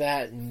past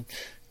that and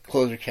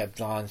clothes are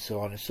kept on,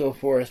 so on and so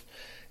forth.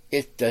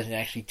 It doesn't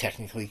actually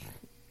technically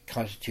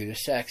constitute a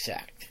sex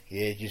act.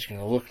 It's just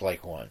going to look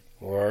like one.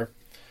 Or,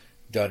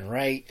 done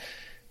right,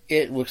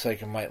 it looks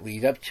like it might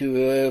lead up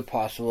to a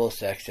possible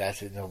sex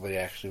act that nobody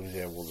actually was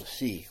able to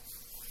see.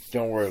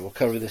 Don't worry, we'll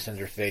cover this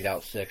under Fade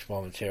Out 6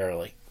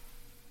 momentarily.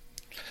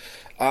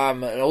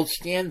 An old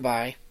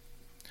standby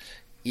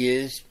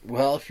is,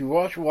 well, if you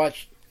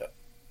watch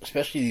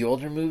especially the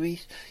older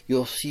movies,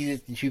 you'll see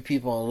that the two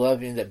people in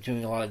love end up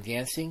doing a lot of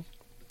dancing.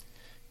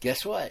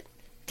 Guess what?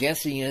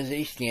 Dancing is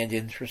a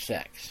stand-in for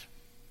sex.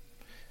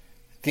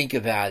 Think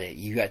about it.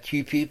 You got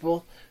two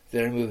people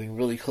that are moving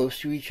really close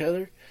to each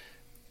other.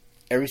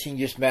 Everything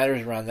just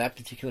matters around that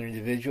particular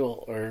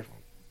individual or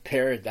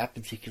pair at that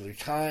particular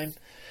time.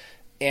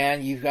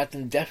 And you've got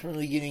them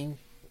definitely getting,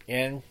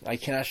 and I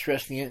cannot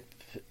stress the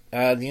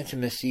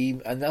intimacy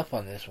enough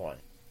on this one.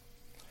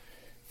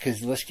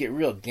 Because let's get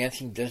real,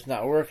 dancing does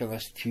not work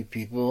unless two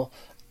people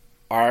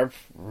are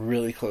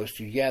really close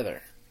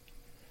together.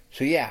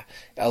 So yeah,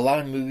 a lot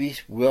of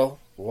movies will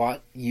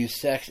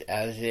use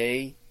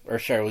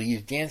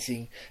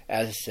dancing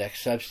as a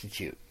sex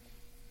substitute.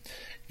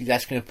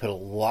 That's going to put a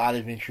lot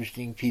of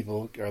interesting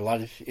people, or a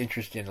lot of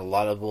interest in a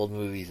lot of old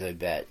movies, I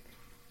bet.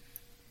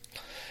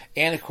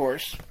 And of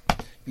course,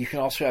 you can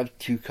also have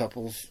the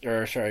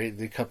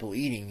couple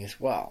eating as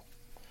well.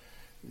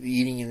 The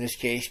eating in this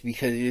case,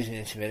 because it is an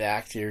intimate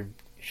act, they're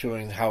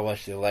showing how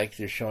much they like,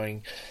 they're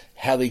showing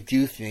how they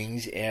do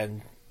things,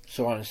 and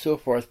so on and so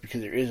forth,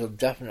 because there is a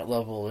definite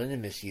level of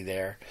intimacy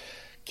there,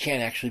 can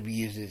actually be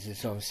used as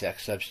its own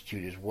sex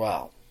substitute as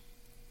well.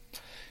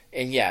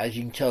 And yeah, as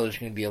you can tell, there's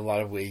going to be a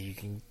lot of ways you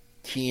can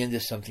key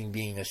into something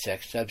being a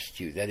sex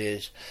substitute. That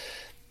is,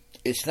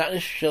 it's not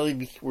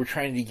necessarily we're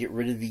trying to get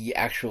rid of the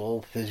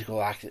actual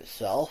physical act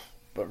itself,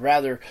 but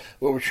rather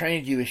what we're trying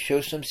to do is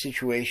show some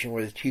situation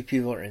where the two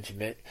people are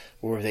intimate,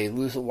 where they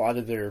lose a lot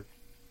of their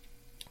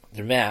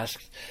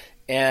masks,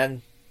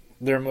 and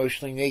they're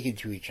emotionally naked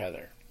to each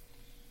other.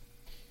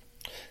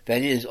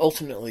 That is,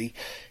 ultimately,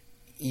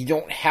 you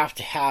don't have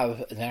to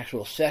have an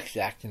actual sex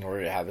act in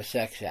order to have a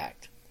sex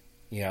act.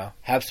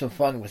 Have some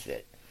fun with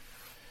it.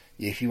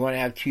 If you want to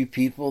have two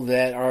people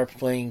that are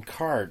playing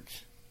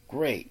cards,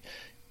 great.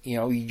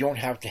 You don't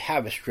have to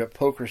have a strip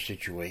poker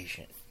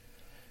situation.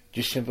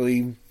 Just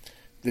simply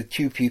the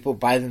two people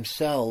by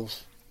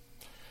themselves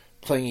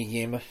playing a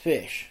game of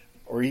fish.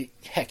 Or,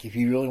 heck, if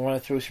you really want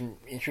to throw some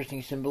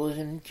interesting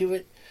symbolism into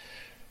it,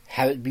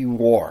 have it be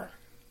war.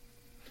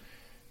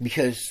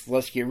 Because,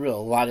 let's get real,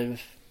 a lot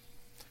of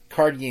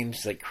card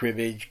games like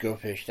cribbage, go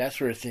fish, that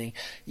sort of thing,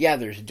 yeah,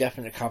 there's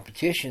definite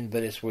competition,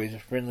 but it's always a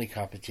friendly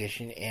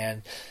competition,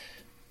 and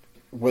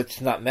what's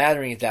not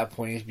mattering at that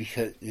point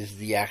is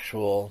the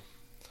actual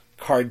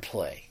card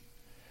play.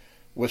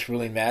 What's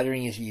really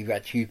mattering is that you've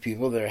got two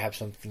people that have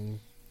something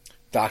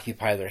to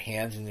occupy their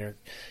hands, and they're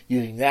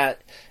using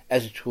that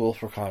as a tool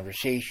for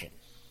conversation.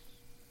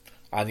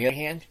 On the other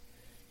hand,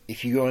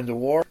 if you go into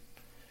war,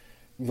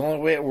 the only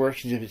way it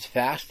works is if it's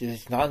fast, if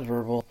it's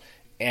nonverbal,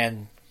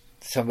 and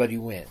somebody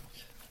wins.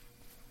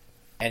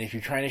 And if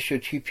you're trying to show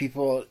two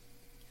people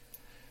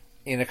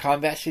in a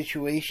combat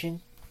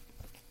situation,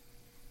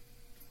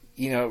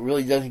 it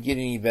really doesn't get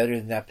any better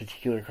than that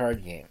particular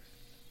card game.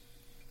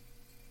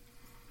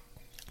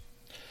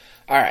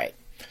 Alright,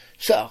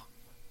 so,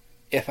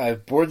 if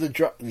I've bored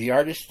the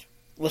artist,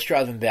 let's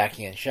draw them back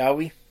in, shall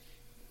we?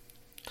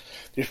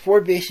 There's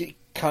 4 basic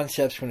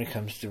concepts when it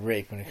comes to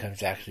rape, when it comes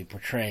to actually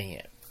portraying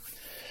it.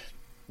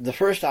 The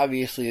first,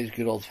 obviously, is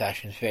good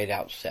old-fashioned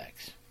fade-out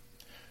sex.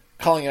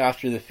 Calling it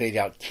after the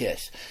fade-out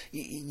kiss.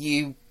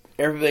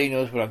 Everybody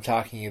knows what I'm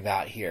talking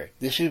about here.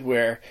 This is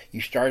where you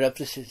start up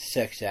the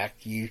sex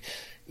act, you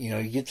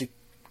get the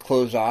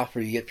clothes off,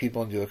 or you get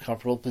people into a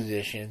comfortable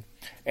position,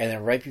 and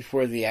then right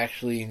before they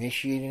actually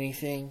initiate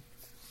anything,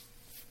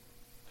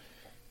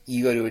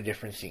 you go to a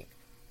different scene.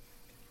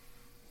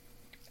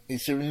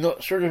 It's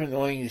sort of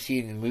annoying to see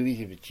it in movies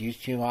if it's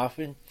used too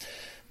often,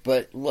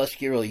 but let's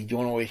get real, you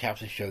don't always have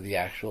to show the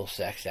actual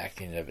sex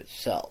act in and of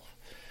itself.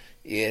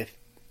 If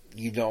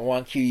you don't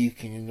want to, you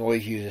can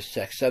always use a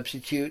sex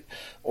substitute,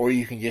 or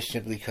you can just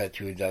simply cut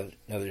to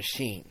another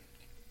scene.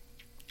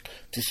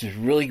 This is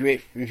really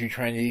great if you're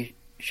trying to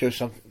show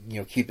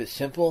something, keep it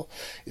simple.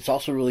 It's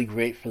also really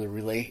great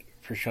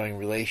for showing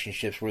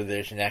relationships where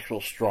there's an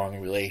actual strong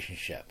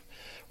relationship.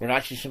 We're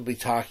not just simply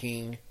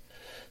talking,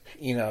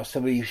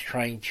 somebody who's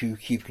trying to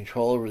keep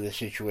control over the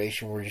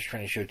situation. We're just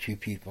trying to show two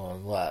people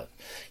in love.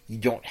 You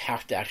don't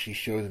have to actually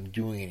show them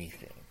doing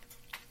anything.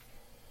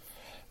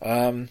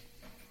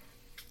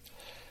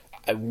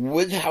 I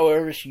would,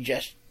 however,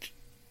 suggest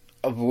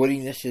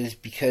avoiding this is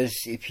because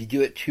if you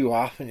do it too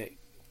often, it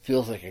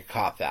feels like a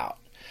cop-out.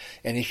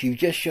 And if you've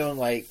just shown,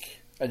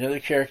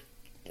 another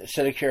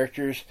set of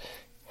characters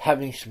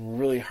having some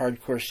really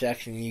hardcore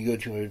sex and you go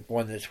to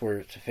one that's where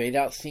it's a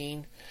fade-out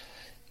scene,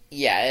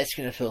 yeah, it's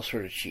going to feel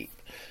sort of cheap.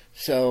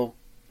 So,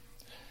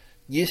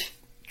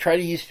 try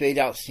to use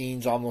fade-out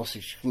scenes almost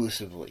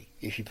exclusively,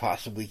 if you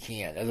possibly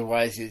can.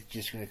 Otherwise, it's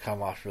just going to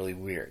come off really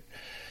weird.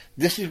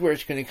 This is where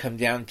it's going to come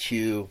down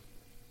to,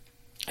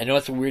 I know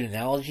it's a weird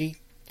analogy,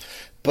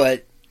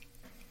 but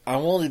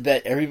I'm willing to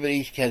bet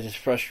everybody has this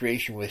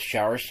frustration with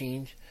shower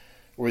scenes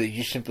where they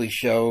just simply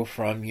show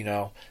from,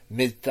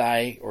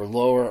 mid-thigh or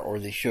lower, or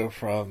they show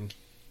from,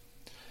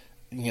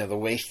 the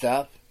waist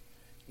up.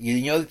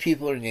 The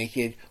people are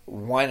naked.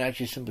 Why not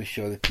just simply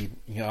show the people,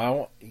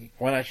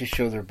 why not just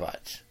show their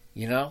butts,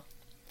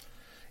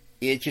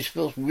 It just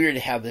feels weird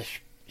to have this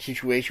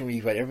situation where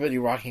you've got everybody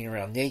walking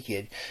around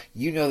naked.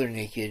 They're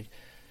naked.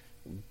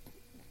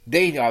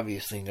 They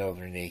obviously know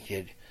they're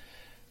naked.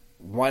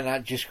 Why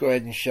not just go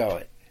ahead and show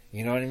it?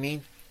 You know what I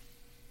mean?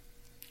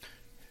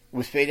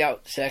 With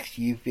fade-out sex,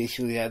 you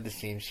basically have the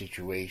same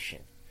situation.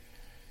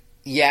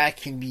 Yeah, it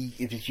can be,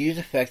 if it's used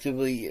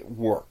effectively, it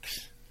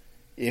works.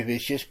 If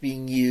it's just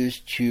being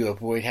used to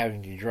avoid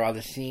having to draw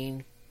the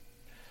scene,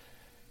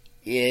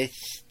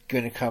 it's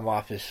going to come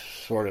off as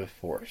sort of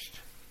forced.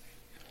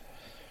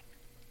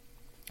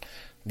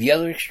 The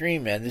other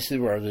extreme, and this is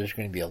where there's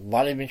going to be a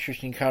lot of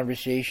interesting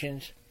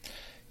conversations,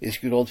 is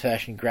good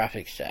old-fashioned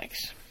graphic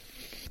sex.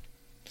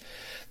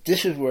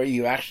 This is where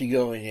you actually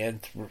go in and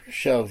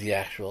show the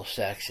actual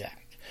sex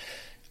act.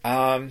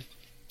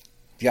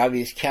 The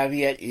obvious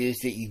caveat is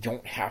that you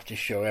don't have to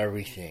show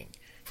everything.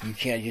 You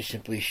can't just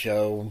simply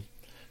show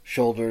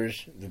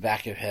shoulders, the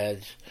back of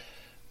heads,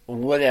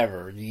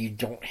 whatever. You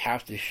don't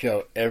have to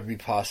show every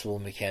possible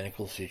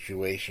mechanical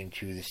situation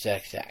to the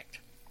sex act.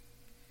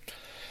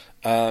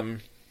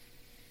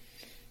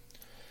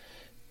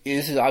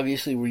 This is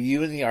obviously where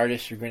you and the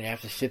artist are going to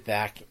have to sit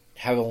back,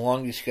 have a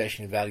long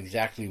discussion about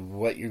exactly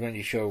what you're going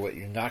to show, what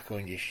you're not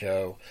going to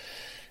show,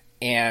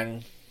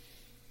 and,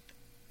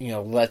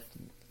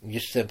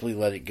 just simply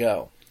let it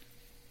go.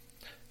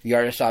 The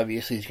artist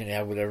obviously is going to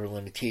have whatever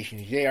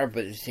limitations they are,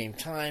 but at the same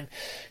time,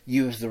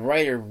 you as the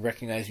writer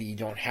recognize that you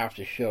don't have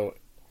to show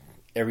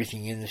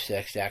everything in the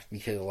sex act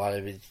because a lot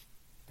of it's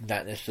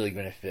not necessarily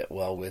going to fit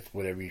well with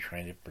whatever you're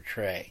trying to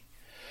portray.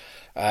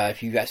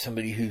 If you've got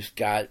somebody who's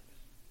got,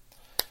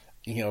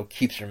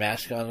 keeps their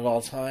mask on at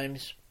all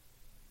times,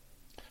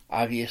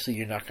 obviously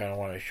you're not going to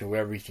want to show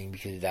everything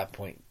because at that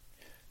point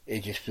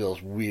it just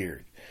feels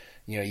weird.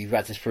 You've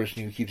got this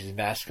person who keeps his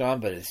mask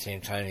on, but at the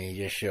same time he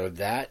just showed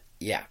that.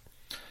 Yeah,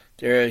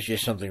 there is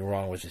just something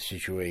wrong with the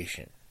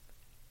situation.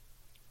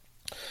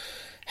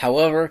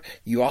 However,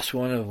 you also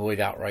want to avoid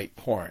outright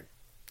porn.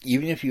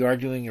 Even if you are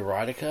doing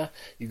erotica,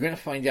 you're going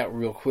to find out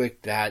real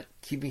quick that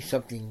keeping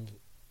something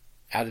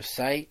out of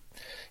sight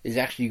is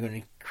actually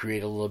going to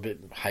create a little bit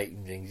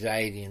heightened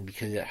anxiety, and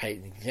because of that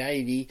heightened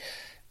anxiety,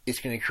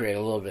 it's going to create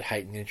a little bit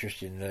heightened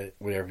interest in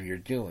whatever you're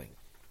doing.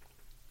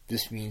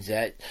 This means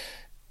that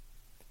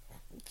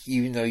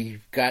even though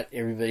you've got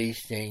everybody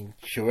saying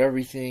show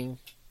everything,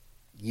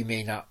 you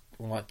may not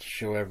want to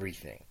show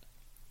everything.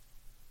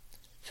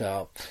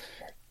 So,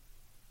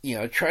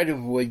 try to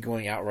avoid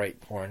going outright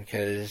porn,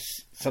 because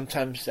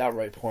sometimes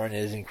outright porn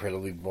is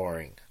incredibly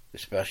boring,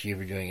 especially if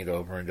you're doing it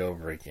over and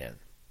over again.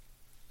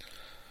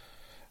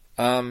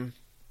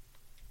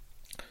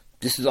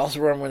 This is also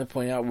where I'm going to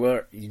point out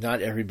where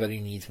not everybody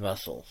needs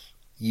muscles.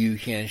 You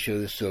can show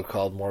the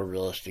so-called more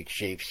realistic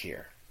shapes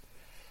here.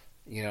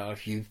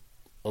 If you've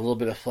a little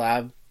bit of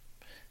flab,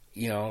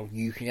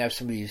 you can have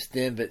somebody who's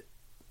thin but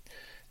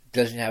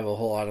doesn't have a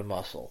whole lot of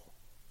muscle.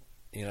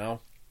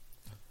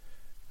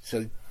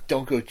 So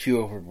don't go too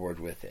overboard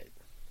with it.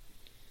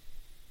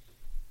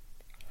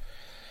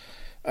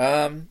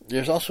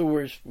 There's also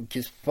where it's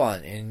just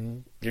fun,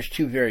 and there's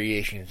two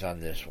variations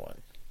on this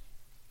one.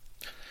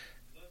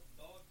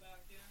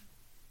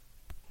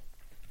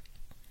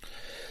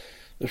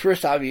 The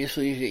first,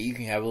 obviously, is that you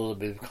can have a little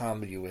bit of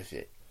comedy with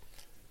it.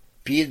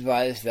 Be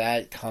advised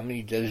that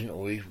comedy doesn't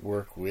always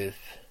work with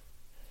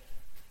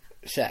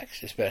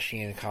sex,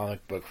 especially in a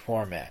comic book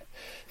format.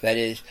 That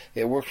is,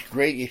 it works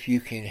great if you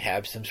can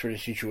have some sort of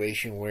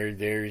situation where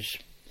there's,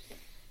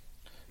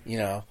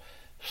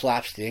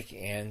 slapstick,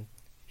 and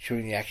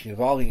showing the action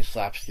involving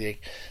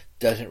slapstick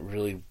doesn't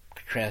really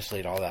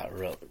translate all that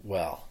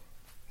well.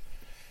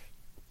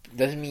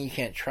 Doesn't mean you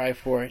can't try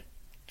for it,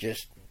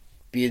 just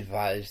be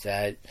advised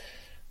that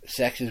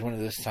sex is one of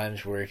those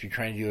times where if you're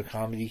trying to do a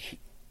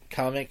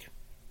comic,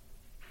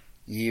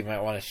 you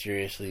might want to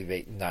seriously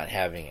debate not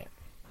having it.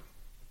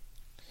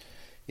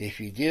 If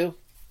you do,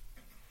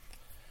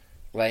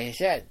 like I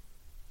said,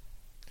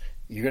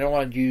 you're going to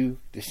want to do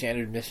the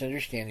standard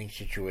misunderstanding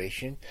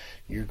situation.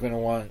 You're going to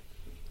want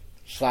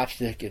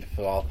slapstick if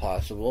at all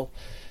possible,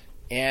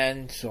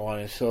 and so on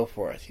and so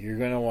forth. You're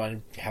going to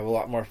want to have a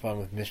lot more fun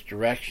with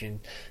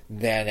misdirection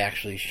than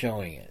actually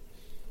showing it.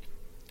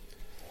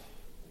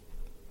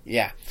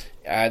 Yeah,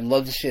 I'd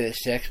love to say that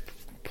sex,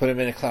 put him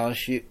in a clown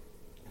suit,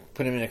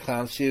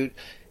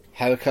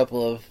 have a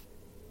couple of,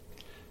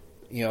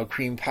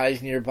 cream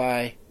pies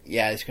nearby.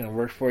 Yeah, it's going to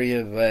work for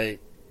you, but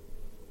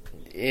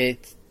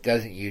it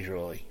doesn't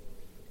usually.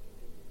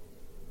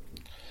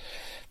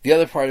 The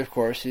other part, of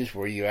course, is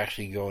where you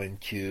actually go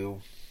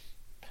into,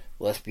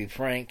 let's be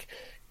frank,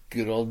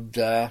 good old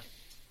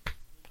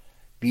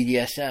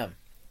BDSM.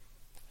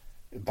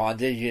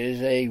 Bondage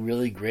is a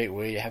really great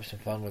way to have some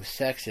fun with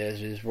sex,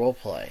 as is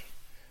roleplay.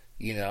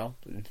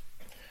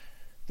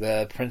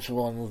 The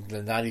principal in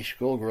the naughty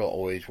schoolgirl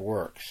always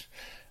works.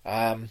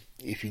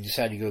 If you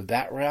decide to go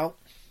that route,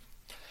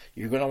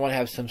 you're going to want to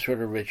have some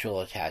sort of ritual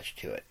attached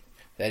to it.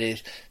 That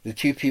is, the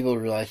two people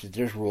realize that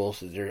there's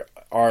rules, that there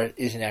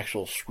is an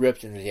actual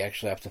script, and that they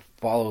actually have to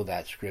follow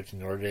that script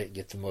in order to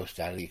get the most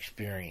out of the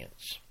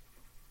experience.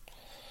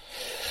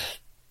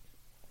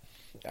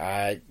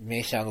 It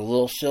may sound a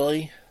little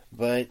silly,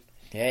 but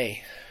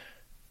hey,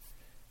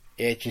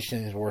 it just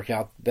tends to work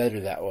out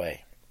better that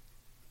way.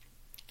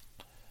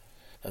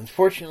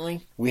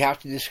 Unfortunately, we have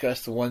to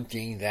discuss the one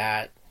thing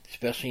that,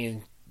 especially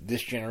in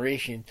this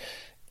generation,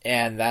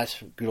 and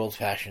that's good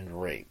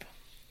old-fashioned rape.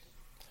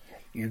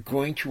 You're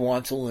going to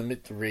want to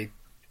limit the rape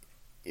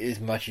as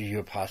much as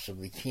you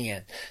possibly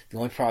can. The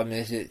only problem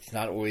is it's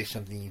not always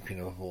something you can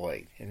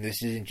avoid. And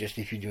this isn't just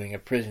if you're doing a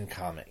prison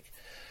comic.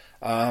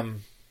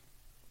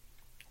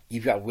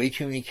 You've got way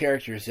too many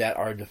characters that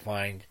are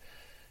defined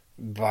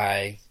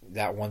by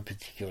that one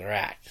particular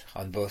act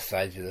on both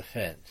sides of the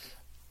fence.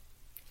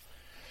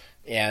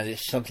 And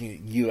it's something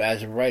that you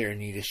as a writer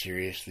need to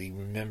seriously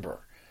remember.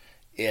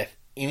 If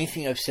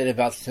anything I've said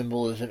about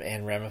symbolism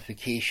and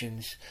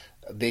ramifications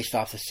based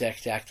off the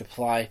sex act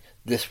apply,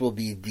 this will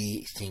be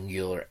the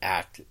singular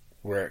act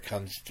where it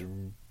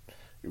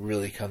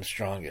really comes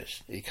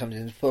strongest. It comes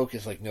into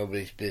focus like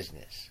nobody's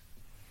business.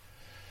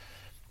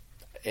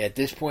 At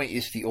this point,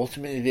 it's the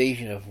ultimate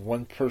invasion of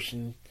one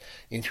person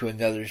into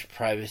another's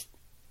private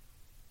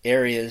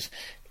areas,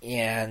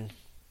 and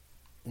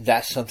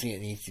that's something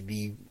that needs to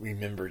be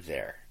remembered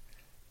there.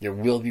 There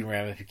will be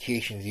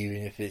ramifications, even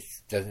if it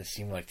doesn't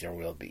seem like there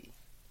will be.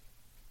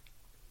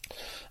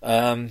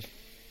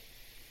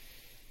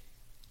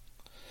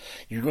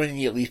 You're going to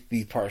need at least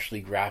be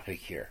partially graphic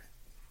here.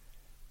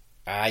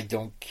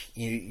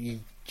 It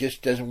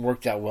just doesn't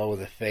work that well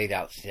with a fade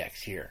out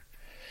sex here.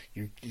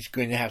 It's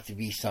going to have to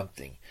be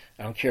something.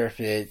 I don't care if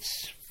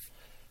it's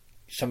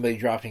somebody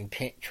dropping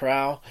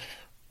trowel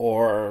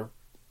or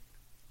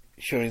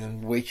showing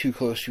them way too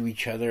close to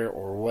each other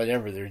or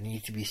whatever. There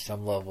needs to be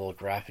some level of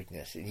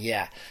graphicness. And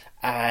yeah,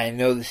 I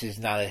know this is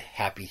not a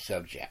happy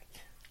subject.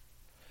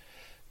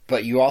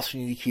 But you also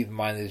need to keep in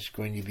mind there's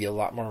going to be a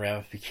lot more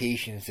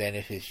ramifications than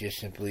if it's just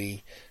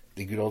simply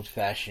the good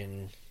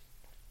old-fashioned,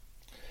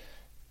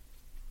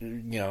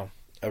 a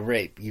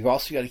rape. You've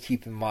also got to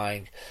keep in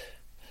mind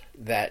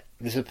that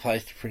this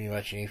applies to pretty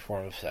much any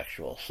form of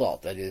sexual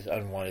assault, that is,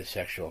 unwanted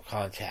sexual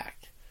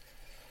contact.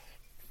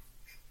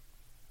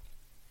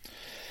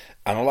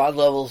 On a lot of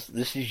levels,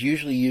 this is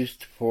usually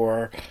used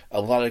for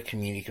a lot of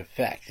comedic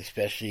effect,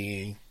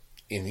 especially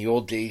in the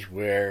old days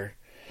where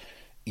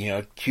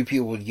two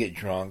people would get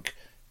drunk,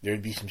 there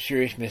would be some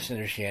serious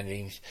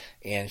misunderstandings,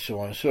 and so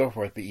on and so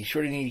forth. But you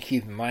sort of need to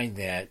keep in mind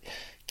that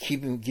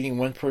getting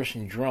one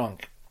person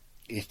drunk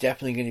is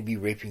definitely going to be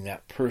raping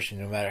that person,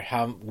 no matter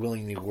how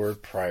willing they were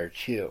prior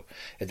to.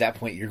 At that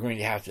point, you're going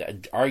to have to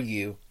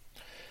argue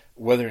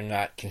whether or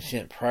not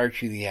consent prior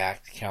to the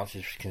act counts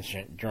as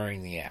consent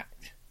during the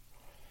act.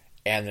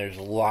 And there's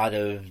a lot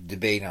of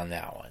debate on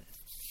that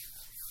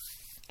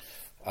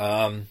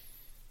one.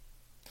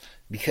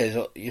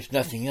 Because if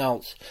nothing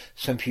else,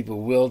 some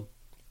people will,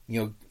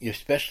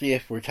 especially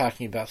if we're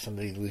talking about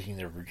somebody losing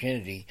their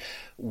virginity,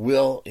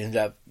 will end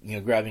up,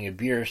 grabbing a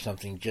beer or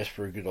something just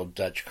for a good old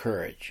Dutch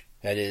courage.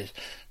 That is,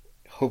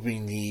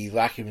 hoping the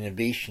lack of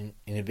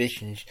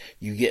inhibitions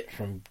you get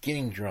from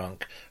getting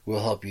drunk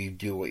will help you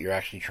do what you're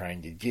actually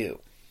trying to do.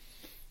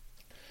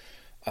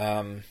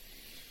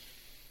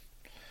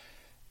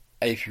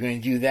 If you're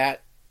going to do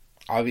that,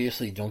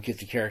 obviously don't get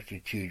the character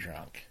too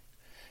drunk.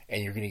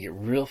 And you're going to get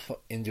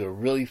into a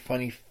really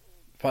fun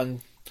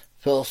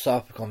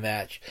philosophical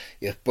match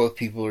if both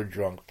people are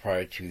drunk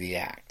prior to the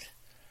act.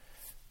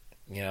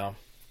 Because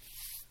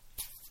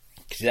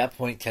at that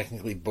point,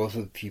 technically, both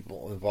of the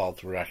people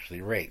involved were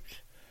actually raped.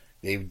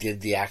 They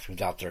did the act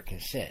without their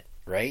consent,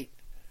 right?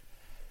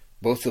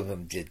 Both of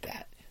them did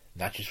that,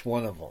 not just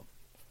one of them.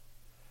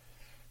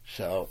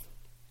 So,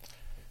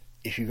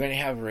 if you're going to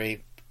have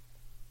rape,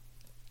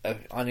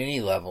 on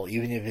any level,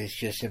 even if it's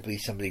just simply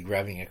somebody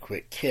grabbing a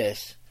quick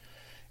kiss,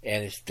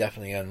 and it's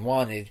definitely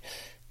unwanted,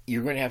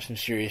 you're going to have some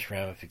serious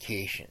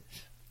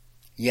ramifications.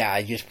 Yeah,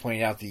 I just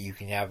pointed out that you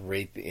can have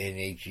rape in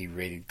a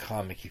G-rated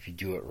comic if you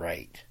do it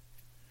right.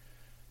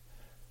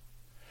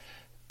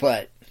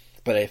 But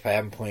if I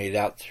haven't pointed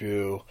out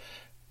through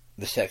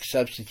the sex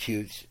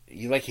substitutes,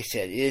 like I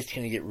said, it's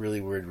going to get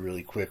really weird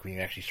really quick when you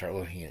actually start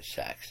looking at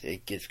sex.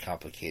 It gets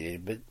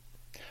complicated, but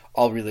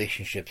all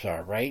relationships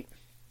are, right?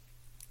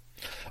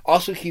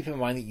 Also keep in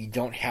mind that you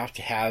don't have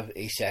to have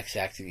a sex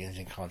act that ends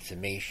in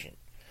consummation.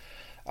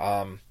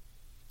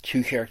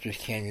 Two characters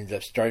can end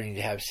up starting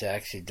to have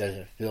sex, it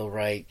doesn't feel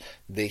right,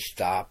 they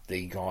stop,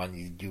 they go on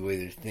to do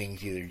other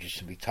things, either just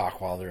simply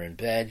talk while they're in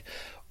bed,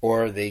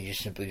 or they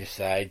just simply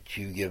decide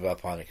to give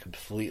up on it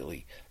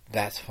completely.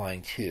 That's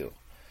fine too.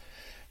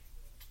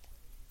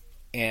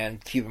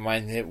 And keep in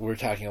mind that we're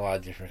talking a lot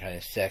of different kind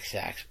of sex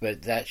acts,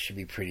 but that should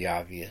be pretty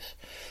obvious.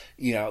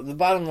 The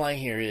bottom line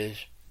here is,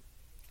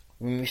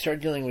 when we start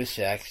dealing with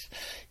sex,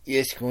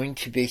 it's going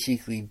to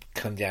basically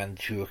come down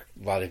to a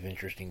lot of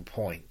interesting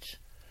points.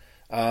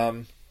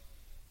 No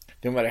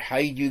matter how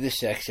you do the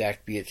sex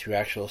act, be it through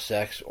actual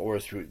sex or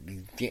through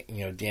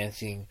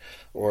dancing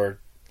or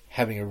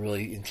having a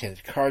really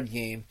intense card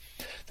game,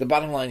 the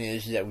bottom line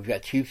is that we've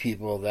got two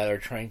people that are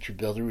trying to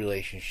build a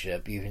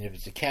relationship, even if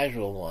it's a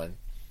casual one,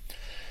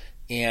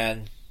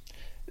 and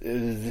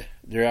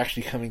they're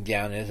actually coming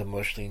down as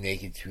emotionally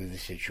naked through the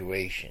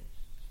situation.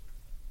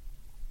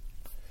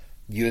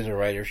 You as a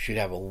writer should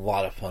have a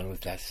lot of fun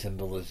with that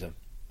symbolism.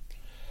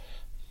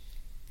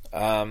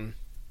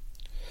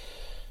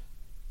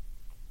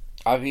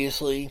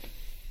 Obviously,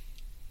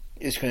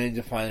 it's going to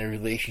define a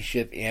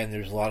relationship, and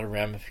there's a lot of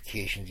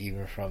ramifications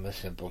even from a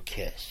simple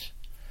kiss.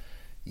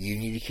 You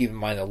need to keep in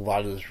mind a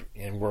lot of those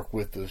and work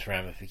with those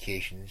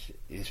ramifications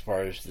as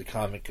far as the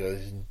comic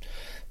goes and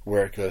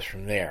where it goes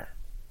from there.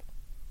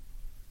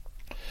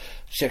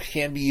 Sex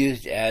can be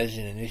used as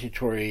an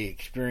initiatory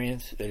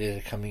experience, that is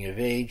a coming of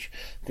age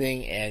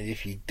thing, and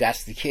if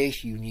that's the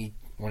case,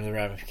 one of the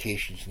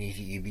ramifications needs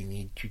that you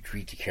need to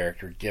treat the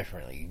character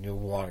differently. You no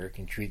longer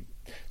can treat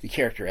the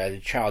character as a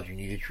child, you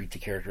need to treat the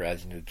character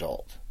as an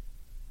adult.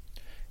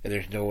 And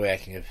there's no way I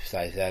can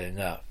emphasize that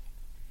enough.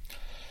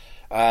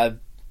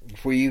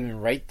 Before you even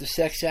write the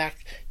sex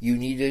act, you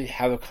need to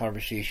have a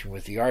conversation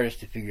with the artist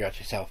to figure out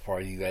just how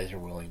far you guys are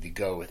willing to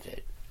go with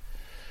it.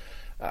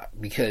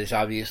 Because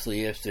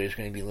obviously if there's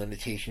going to be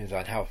limitations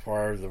on how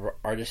far the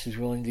artist is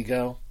willing to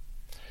go,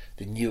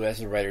 then you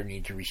as a writer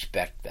need to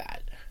respect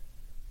that.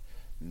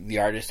 The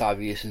artist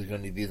obviously is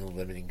going to be the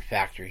limiting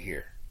factor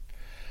here.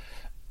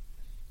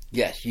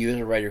 Yes, you as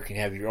a writer can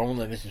have your own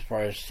limits as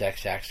far as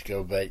sex acts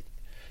go, but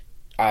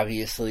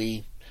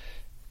obviously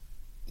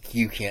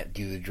you can't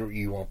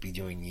you won't be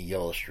doing the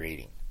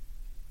illustrating.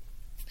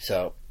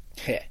 So,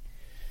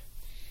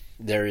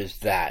 there is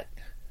that.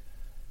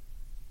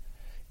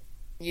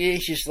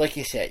 It's just like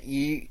I said,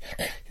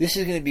 this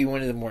is going to be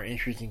one of the more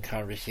interesting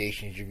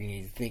conversations you're going to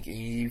need to think, and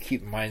you need to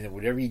keep in mind that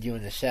whatever you do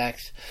in the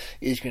sex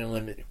is going to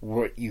limit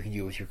what you can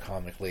do with your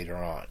comic later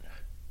on.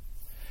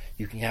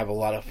 You can have a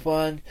lot of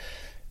fun,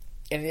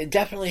 and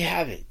definitely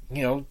have it.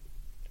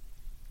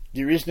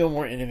 There is no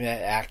more intimate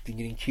act than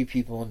getting two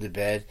people into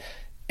bed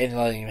and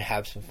letting them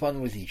have some fun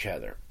with each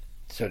other,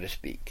 so to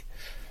speak.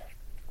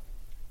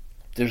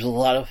 There's a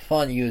lot of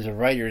fun you as a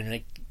writer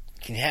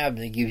can have,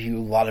 and it gives you a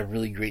lot of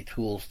really great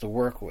tools to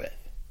work with.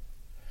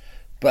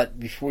 But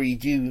before you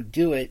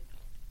do it,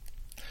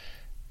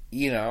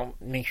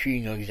 make sure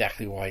you know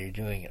exactly why you're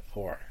doing it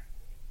for.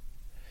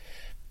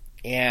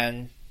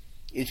 And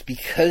it's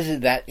because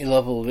of that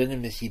level of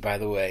intimacy, by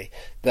the way,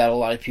 that a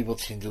lot of people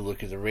tend to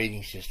look at the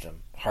rating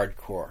system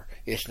hardcore.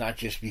 It's not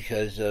just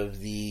because of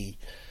the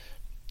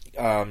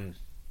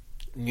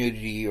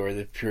nudity or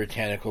the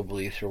puritanical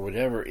beliefs or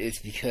whatever. It's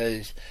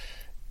because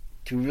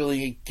to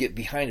really get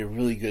behind a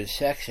really good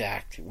sex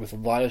act with a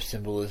lot of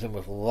symbolism,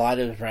 with a lot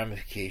of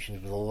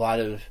ramifications, with a lot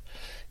of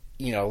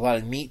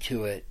meat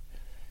to it,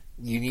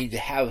 you need to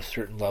have a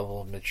certain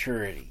level of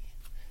maturity.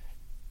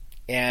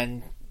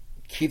 And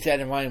keep that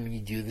in mind when you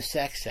do the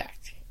sex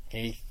act.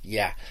 And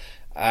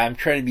I'm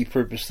trying to be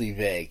purposely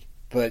vague,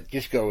 but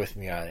just go with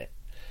me on it.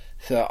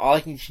 So all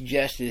I can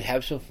suggest is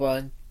have some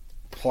fun,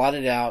 plot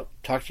it out,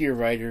 talk to your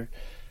writer,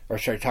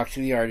 talk to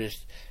the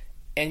artist,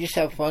 and just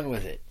have fun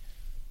with it.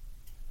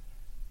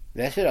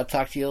 That's it. I'll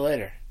talk to you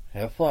later.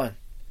 Have fun.